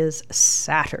stage is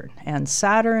Saturn. And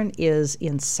Saturn is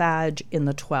in Sag in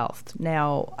the 12th.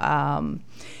 Now,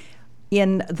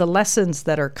 in the lessons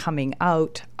that are coming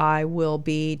out, I will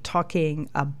be talking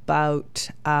about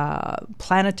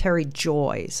planetary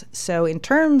joys. So in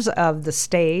terms of the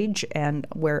stage and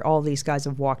where all these guys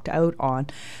have walked out on,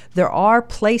 there are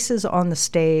places on the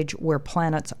stage where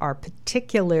planets are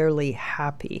particularly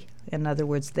happy. In other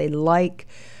words, they like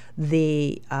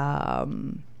the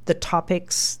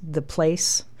topics, the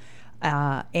place.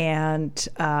 And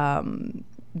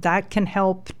that can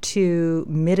help to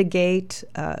mitigate,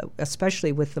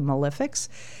 especially with the malefics.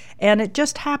 And it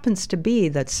just happens to be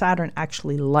that Saturn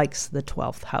actually likes the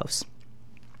 12th house.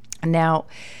 Now,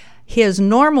 his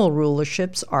normal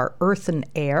rulerships are earth and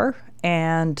air,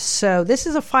 and so this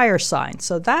is a fire sign.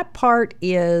 So that part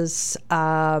is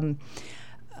not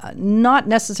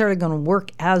necessarily going to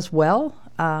work as well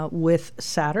with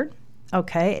Saturn.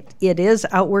 Okay, it is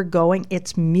outward going.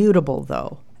 It's mutable,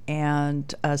 though.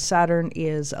 And Saturn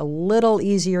is a little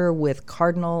easier with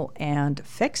cardinal and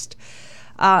fixed.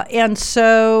 And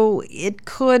so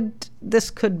this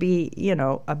could be,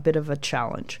 a bit of a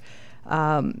challenge.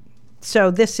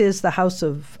 So this is the house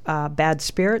of bad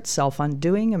spirits,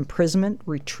 self-undoing, imprisonment,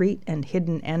 retreat, and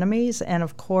hidden enemies. And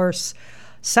of course,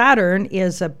 Saturn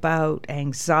is about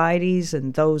anxieties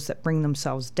and those that bring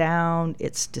themselves down.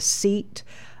 It's deceit.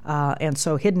 And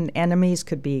so hidden enemies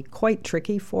could be quite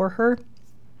tricky for her.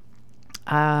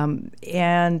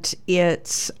 And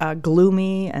it's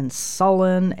gloomy and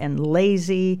sullen and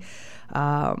lazy.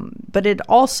 But it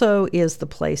also is the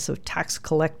place of tax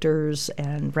collectors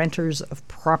and renters of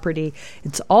property.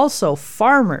 It's also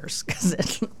farmers because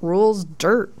it rules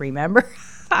dirt, remember?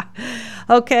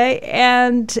 Okay,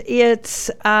 and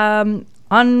it's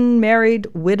unmarried,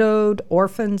 widowed,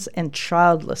 orphans, and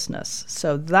childlessness.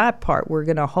 So that part, we're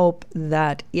going to hope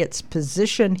that its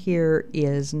position here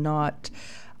is not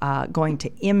going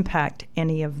to impact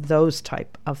any of those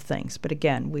type of things. But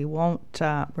again, we're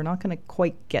not going to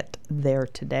quite get there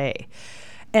today.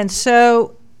 And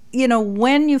so,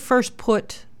 when you first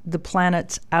put the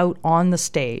planets out on the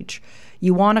stage,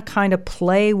 you want to kind of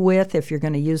play with, if you're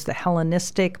going to use the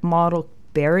Hellenistic model,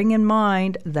 bearing in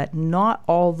mind that not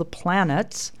all the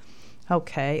planets,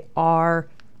 are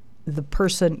the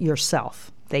person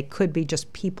yourself. They could be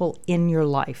just people in your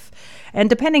life. And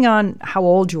depending on how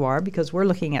old you are, because we're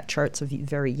looking at charts of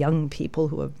very young people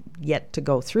who have yet to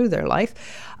go through their life,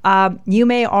 you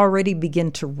may already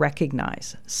begin to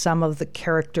recognize some of the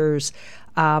characters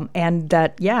and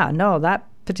that, that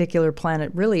particular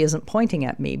planet really isn't pointing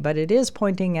at me, but it is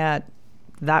pointing at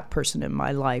that person in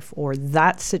my life or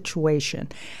that situation.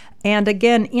 And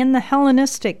again, in the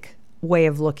Hellenistic way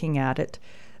of looking at it,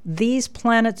 these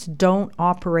planets don't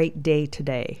operate day to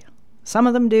day. Some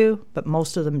of them do, but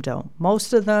most of them don't.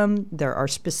 Most of them, there are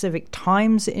specific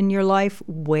times in your life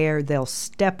where they'll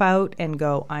step out and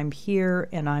go, I'm here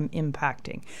and I'm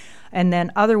impacting. And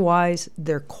then otherwise,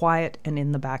 they're quiet and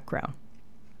in the background.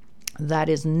 That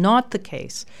is not the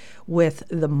case with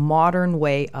the modern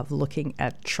way of looking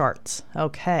at charts.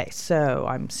 Okay, so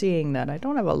I'm seeing that I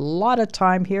don't have a lot of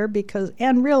time here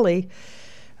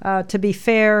to be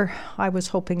fair, I was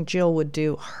hoping Jill would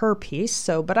do her piece,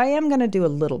 but I am going to do a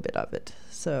little bit of it.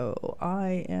 So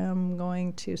I am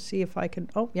going to see if I can,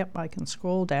 I can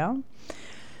scroll down.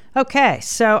 Okay,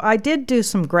 so I did do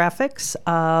some graphics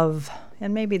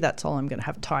and maybe that's all I'm going to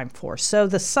have time for. So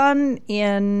the sun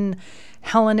in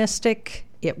Hellenistic,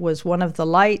 it was one of the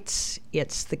lights.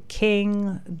 It's the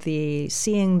king, the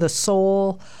seeing the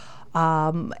soul,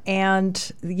 and,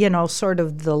 sort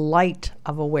of the light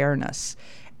of awareness.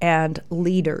 And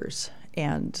leaders.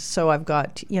 And so I've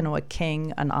got, a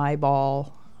king, an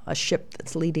eyeball, a ship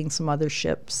that's leading some other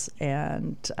ships,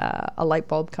 and a light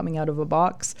bulb coming out of a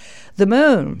box. The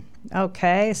moon,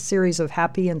 a series of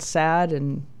happy and sad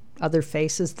and other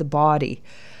faces. The body,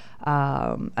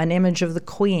 an image of the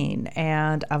queen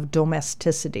and of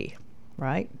domesticity,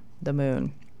 right? The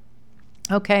moon.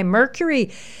 Okay,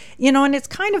 Mercury, and it's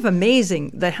kind of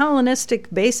amazing. The Hellenistic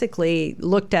basically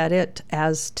looked at it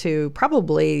as to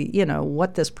probably,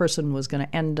 what this person was going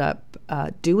to end up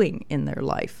doing in their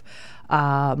life,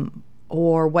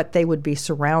 or what they would be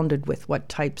surrounded with, what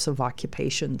types of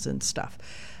occupations and stuff.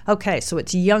 Okay, so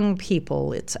it's young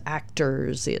people, it's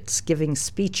actors, it's giving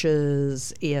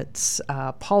speeches, it's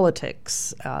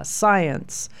politics,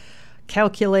 science,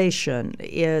 calculation,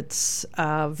 it's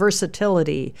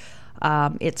versatility.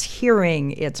 It's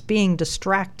hearing, it's being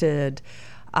distracted,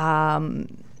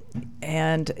 and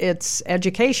it's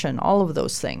education, all of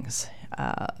those things.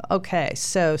 Okay,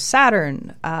 so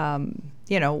Saturn,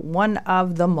 one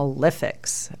of the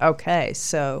malefics. Okay,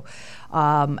 so,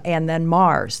 and then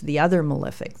Mars, the other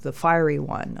malefic, the fiery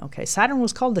one. Okay, Saturn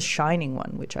was called the shining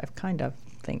one, which I kind of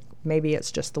think maybe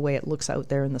it's just the way it looks out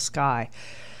there in the sky.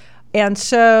 And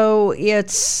so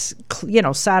it's,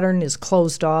 Saturn is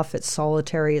closed off, it's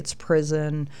solitary, it's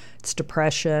prison, it's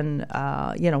depression,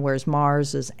 whereas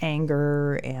Mars is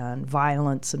anger and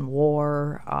violence and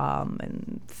war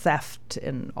and theft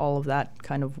and all of that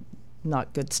kind of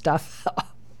not good stuff.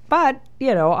 But,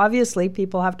 obviously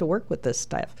people have to work with this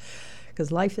stuff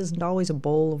because life isn't always a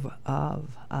bowl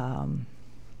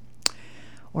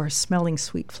or smelling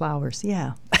sweet flowers.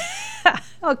 Yeah.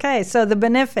 Okay, so the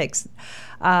benefics.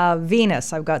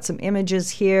 Venus, I've got some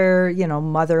images here,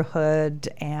 motherhood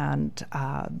and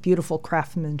beautiful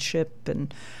craftsmanship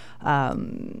and,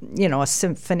 a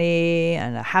symphony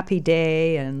and a happy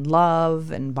day and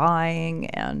love and buying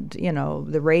and,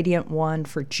 the radiant one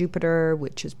for Jupiter,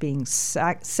 which is being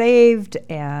saved,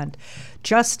 and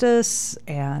justice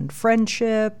and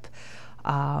friendship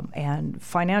and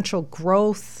financial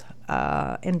growth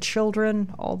and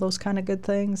children, all those kind of good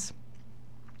things.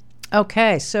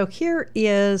 Okay, so here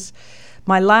is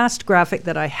my last graphic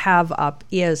that I have up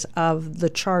is of the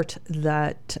chart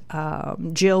that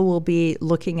Jill will be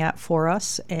looking at for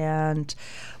us. And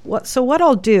what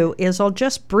I'll do is I'll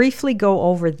just briefly go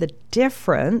over the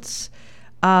difference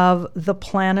of the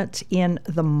planets in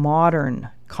the modern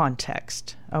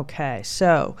context. Okay,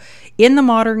 so in the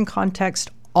modern context,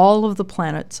 all of the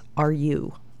planets are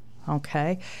you.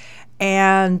 Okay.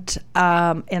 And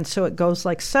so it goes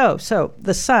like so. So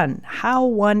the sun, how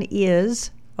one is,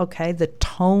 okay, the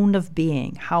tone of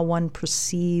being, how one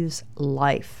perceives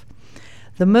life.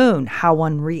 The moon, how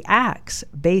one reacts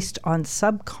based on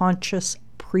subconscious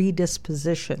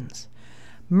predispositions.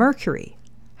 Mercury,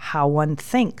 how one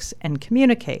thinks and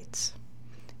communicates.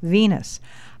 Venus,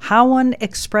 how one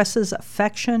expresses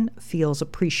affection, feels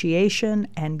appreciation,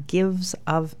 and gives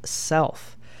of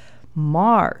self.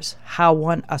 Mars, how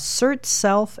one asserts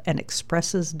self and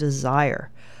expresses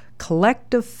desire.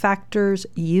 Collective factors,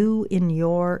 you in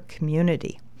your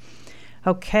community.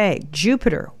 Okay,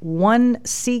 Jupiter, one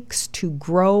seeks to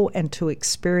grow and to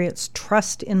experience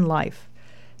trust in life.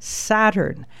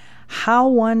 Saturn, how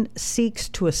one seeks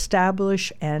to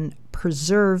establish and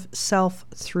preserve self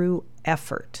through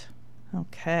effort.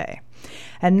 Okay.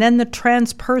 And then the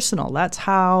transpersonal, that's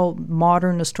how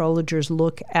modern astrologers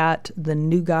look at the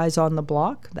new guys on the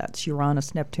block. That's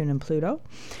Uranus, Neptune, and Pluto.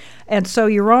 And so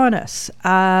Uranus,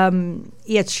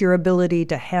 it's your ability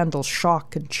to handle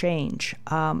shock and change.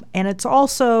 And it's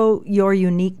also your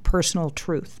unique personal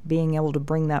truth, being able to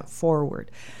bring that forward.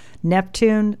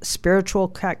 Neptune, spiritual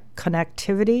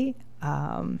connectivity.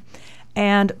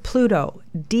 And Pluto,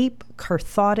 deep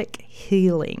cathartic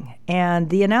healing. And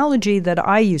the analogy that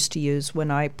I used to use when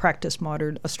I practiced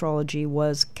modern astrology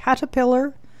was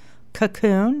caterpillar,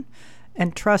 cocoon,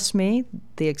 and trust me,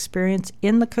 the experience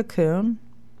in the cocoon,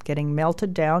 getting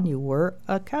melted down, you were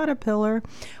a caterpillar,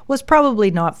 was probably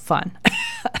not fun.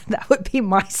 That would be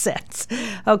my sense.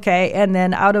 Okay, and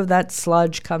then out of that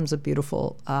sludge comes a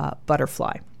beautiful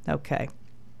butterfly. Okay.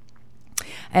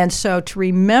 And so to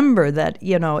remember that,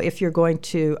 if you're going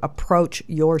to approach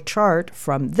your chart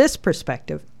from this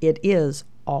perspective, it is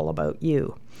all about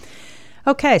you.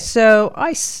 Okay, so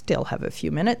I still have a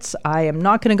few minutes. I am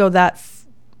not going to go that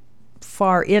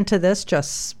far into this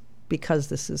just because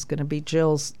this is going to be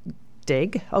Jill's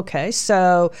dig. Okay,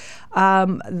 so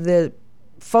the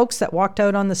folks that walked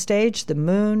out on the stage, the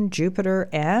Moon, Jupiter,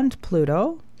 and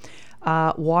Pluto,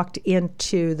 walked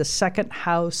into the second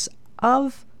house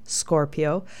of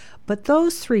Scorpio, but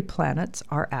those three planets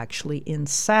are actually in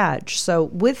Sag. So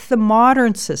with the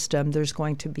modern system, there's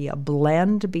going to be a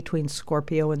blend between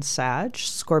Scorpio and Sag,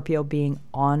 Scorpio being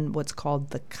on what's called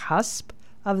the cusp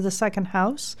of the second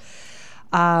house.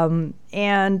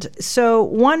 And so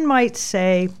one might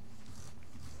say,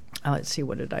 let's see,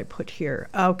 what did I put here?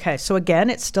 Okay, so again,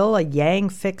 it's still a yang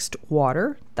fixed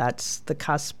water. That's the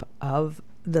cusp of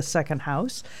the second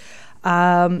house.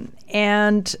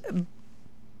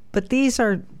 But these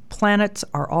planets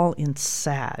are all in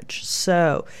Sag.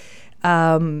 So,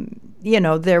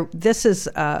 this is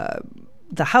the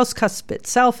house cusp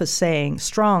itself is saying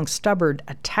strong, stubborn,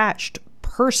 attached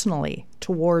personally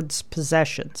towards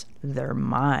possessions. They're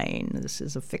mine. This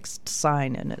is a fixed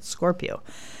sign, and it's Scorpio.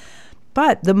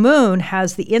 But the moon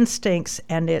has the instincts,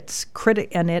 and it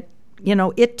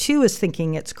too is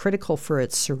thinking it's critical for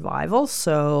its survival.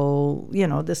 So,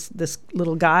 this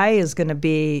little guy is going to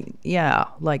be,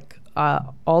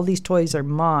 all these toys are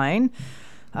mine,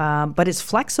 but it's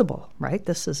flexible, right?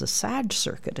 This is a Sag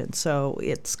circuit, and so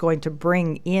it's going to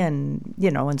bring in,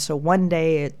 and so one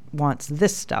day it wants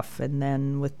this stuff, and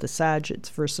then with the Sag, it's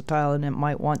versatile, and it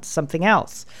might want something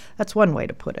else. That's one way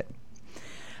to put it.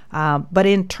 But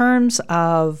in terms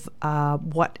of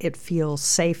what it feels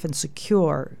safe and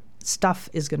secure, stuff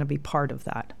is going to be part of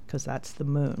that because that's the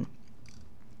moon.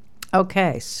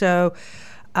 Okay, so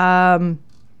the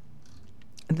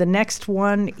next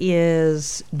one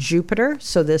is Jupiter.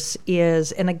 So this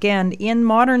is, and again, in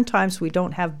modern times, we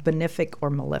don't have benefic or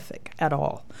malefic at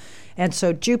all. And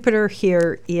so Jupiter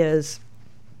here is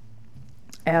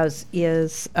as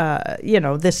is,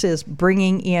 this is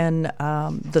bringing in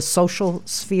the social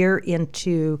sphere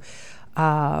into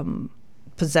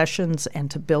possessions and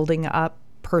to building up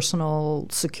personal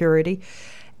security.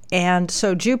 And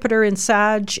so Jupiter in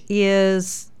Sag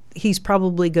he's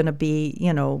probably going to be,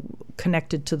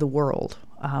 connected to the world,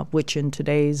 which in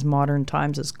today's modern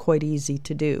times is quite easy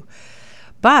to do.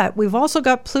 But we've also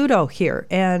got Pluto here,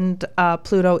 and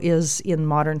Pluto is in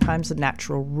modern times the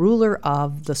natural ruler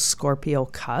of the Scorpio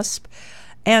cusp.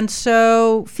 And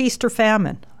so feast or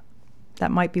famine, that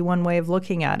might be one way of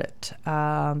looking at it,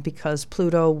 because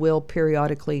Pluto will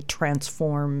periodically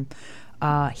transform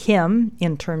him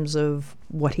in terms of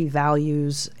what he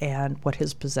values and what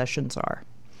his possessions are.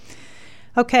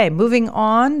 Okay, moving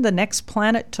on, the next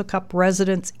planet took up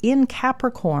residence in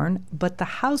Capricorn, but the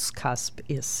house cusp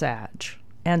is Sag.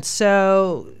 And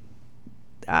so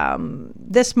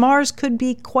this Mars could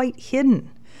be quite hidden.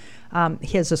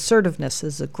 His assertiveness,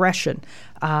 his aggression.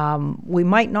 We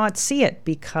might not see it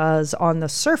because on the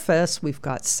surface we've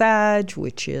got Sag,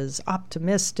 which is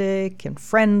optimistic and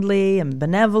friendly and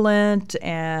benevolent,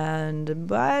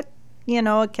 but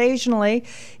occasionally,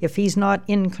 if he's not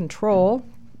in control,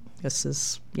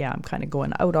 I'm kind of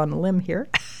going out on a limb here.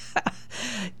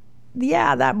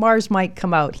 That Mars might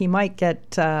come out. He might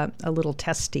get a little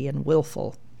testy and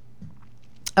willful.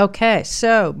 Okay,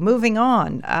 so moving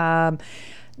on.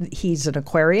 He's an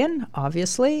Aquarian,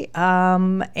 obviously,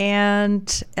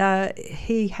 and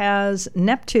he has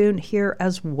Neptune here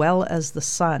as well as the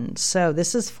Sun. So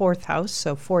this is fourth house.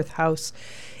 So fourth house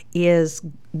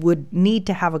would need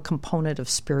to have a component of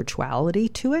spirituality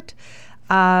to it.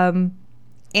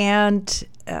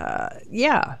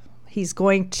 He's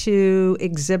going to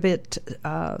exhibit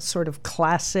sort of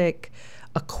classic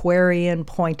Aquarian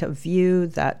point of view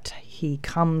that he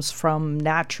comes from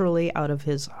naturally out of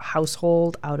his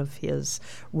household, out of his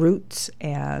roots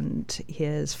and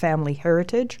his family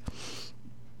heritage.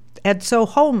 And so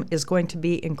home is going to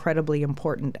be incredibly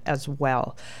important as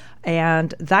well.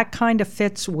 And that kind of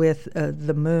fits with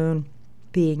the moon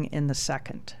being in the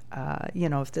second.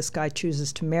 If this guy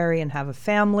chooses to marry and have a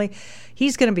family,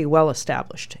 he's going to be well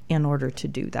established in order to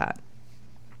do that.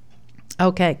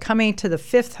 Okay, coming to the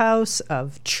fifth house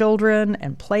of children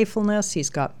and playfulness, he's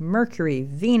got Mercury,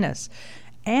 Venus,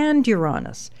 and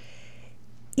Uranus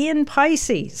in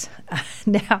Pisces.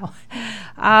 Now,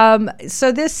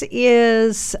 so this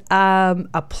is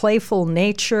a playful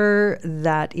nature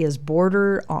that is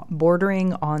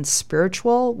bordering on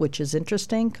spiritual, which is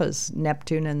interesting because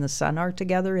Neptune and the Sun are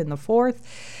together in the fourth.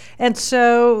 And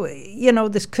so,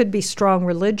 this could be strong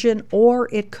religion or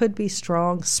it could be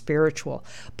strong spiritual,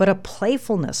 but a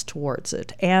playfulness towards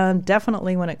it. And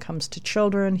definitely when it comes to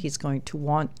children, he's going to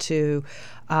want to,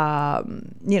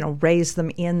 raise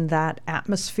them in that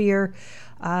atmosphere.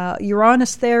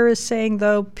 Uranus there is saying,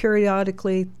 though,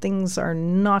 periodically things are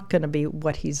not going to be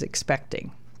what he's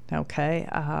expecting, okay?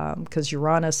 Because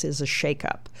Uranus is a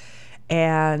shakeup.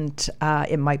 And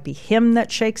it might be him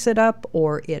that shakes it up,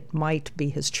 or it might be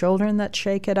his children that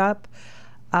shake it up.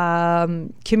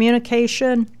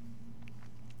 Communication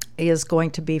is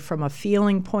going to be from a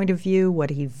feeling point of view, what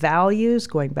he values,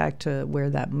 going back to where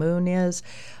that moon is,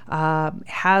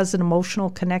 has an emotional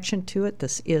connection to it.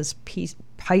 This is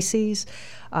Pisces.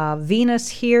 Venus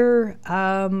here,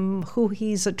 who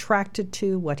he's attracted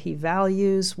to, what he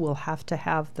values, will have to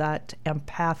have that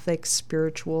empathic,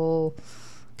 spiritual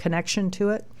connection to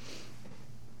it.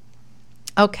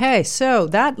 Okay, so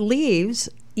that leaves,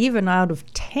 even out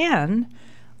of 10,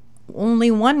 only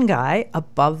one guy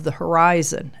above the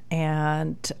horizon.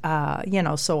 And,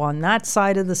 so on that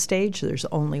side of the stage, there's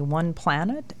only one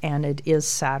planet, and it is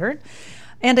Saturn.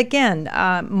 And again,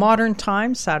 modern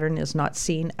times, Saturn is not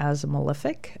seen as a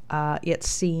malefic. It's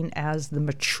seen as the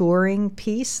maturing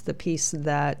piece, the piece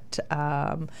that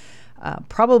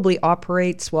probably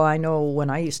operates. Well, I know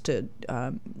when I used to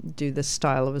do this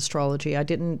style of astrology, I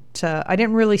didn't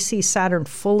really see Saturn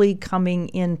fully coming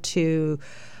into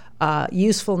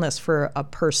usefulness for a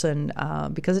person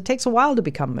because it takes a while to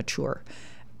become mature.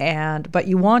 But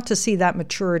you want to see that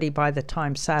maturity by the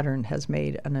time Saturn has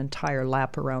made an entire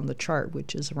lap around the chart,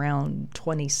 which is around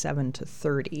 27 to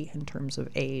 30 in terms of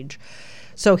age.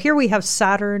 So here we have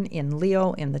Saturn in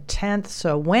Leo in the 10th.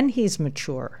 So when he's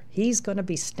mature, he's going to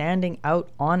be standing out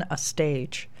on a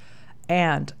stage,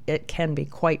 and it can be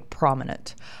quite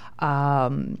prominent.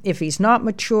 If he's not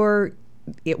mature,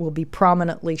 it will be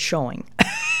prominently showing.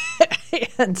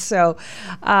 And so,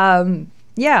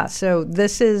 Yeah, so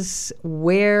this is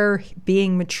where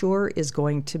being mature is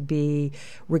going to be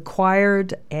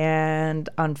required. And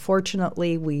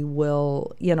unfortunately, we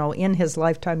will, in his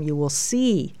lifetime, you will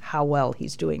see how well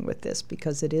he's doing with this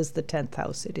because it is the 10th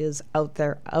house. It is out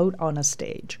there, out on a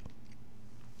stage.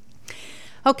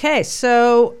 Okay,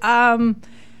 so that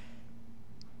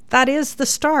is the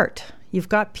start. You've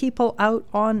got people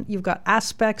you've got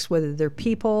aspects, whether they're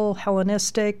people,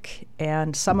 Hellenistic,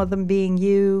 and some of them being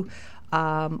you.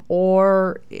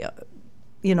 Or,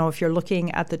 if you're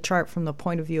looking at the chart from the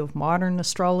point of view of modern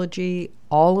astrology,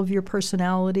 all of your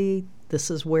personality, this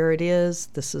is where it is,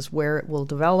 this is where it will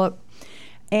develop.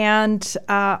 And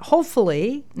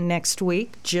hopefully next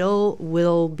week, Jill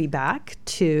will be back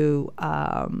to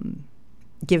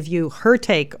give you her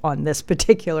take on this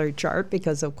particular chart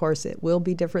because, of course, it will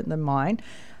be different than mine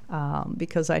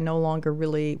because I no longer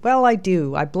really, I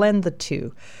do. I blend the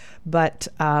two. But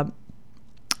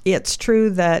it's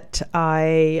true that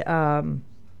I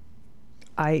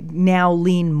now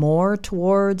lean more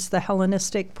towards the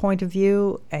Hellenistic point of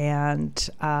view and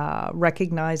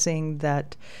recognizing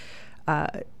that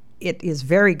it is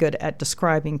very good at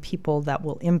describing people that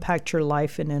will impact your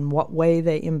life and in what way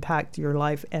they impact your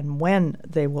life and when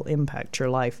they will impact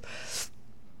your life.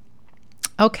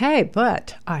 Okay,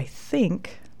 but I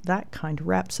think that kind of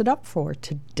wraps it up for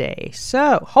today.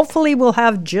 So hopefully we'll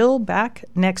have Jill back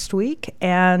next week.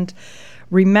 And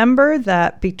remember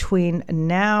that between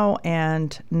now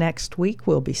and next week,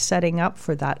 we'll be setting up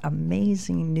for that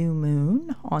amazing new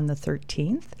moon on the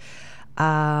 13th.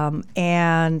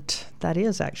 And that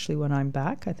is actually when I'm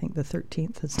back. I think the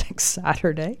 13th is next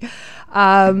Saturday.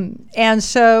 And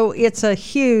so it's a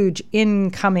huge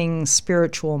incoming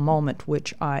spiritual moment,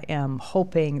 which I am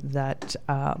hoping that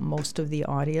most of the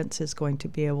audience is going to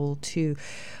be able to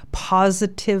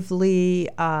positively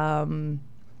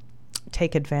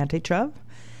take advantage of.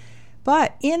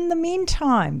 But in the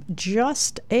meantime,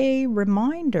 just a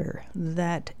reminder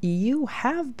that you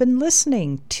have been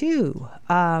listening to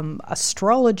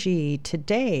Astrology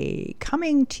Today,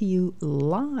 coming to you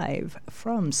live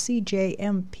from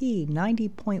CJMP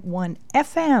 90.1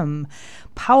 FM,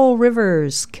 Powell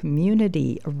River's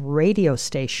community radio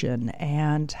station.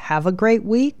 And have a great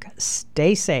week.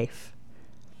 Stay safe.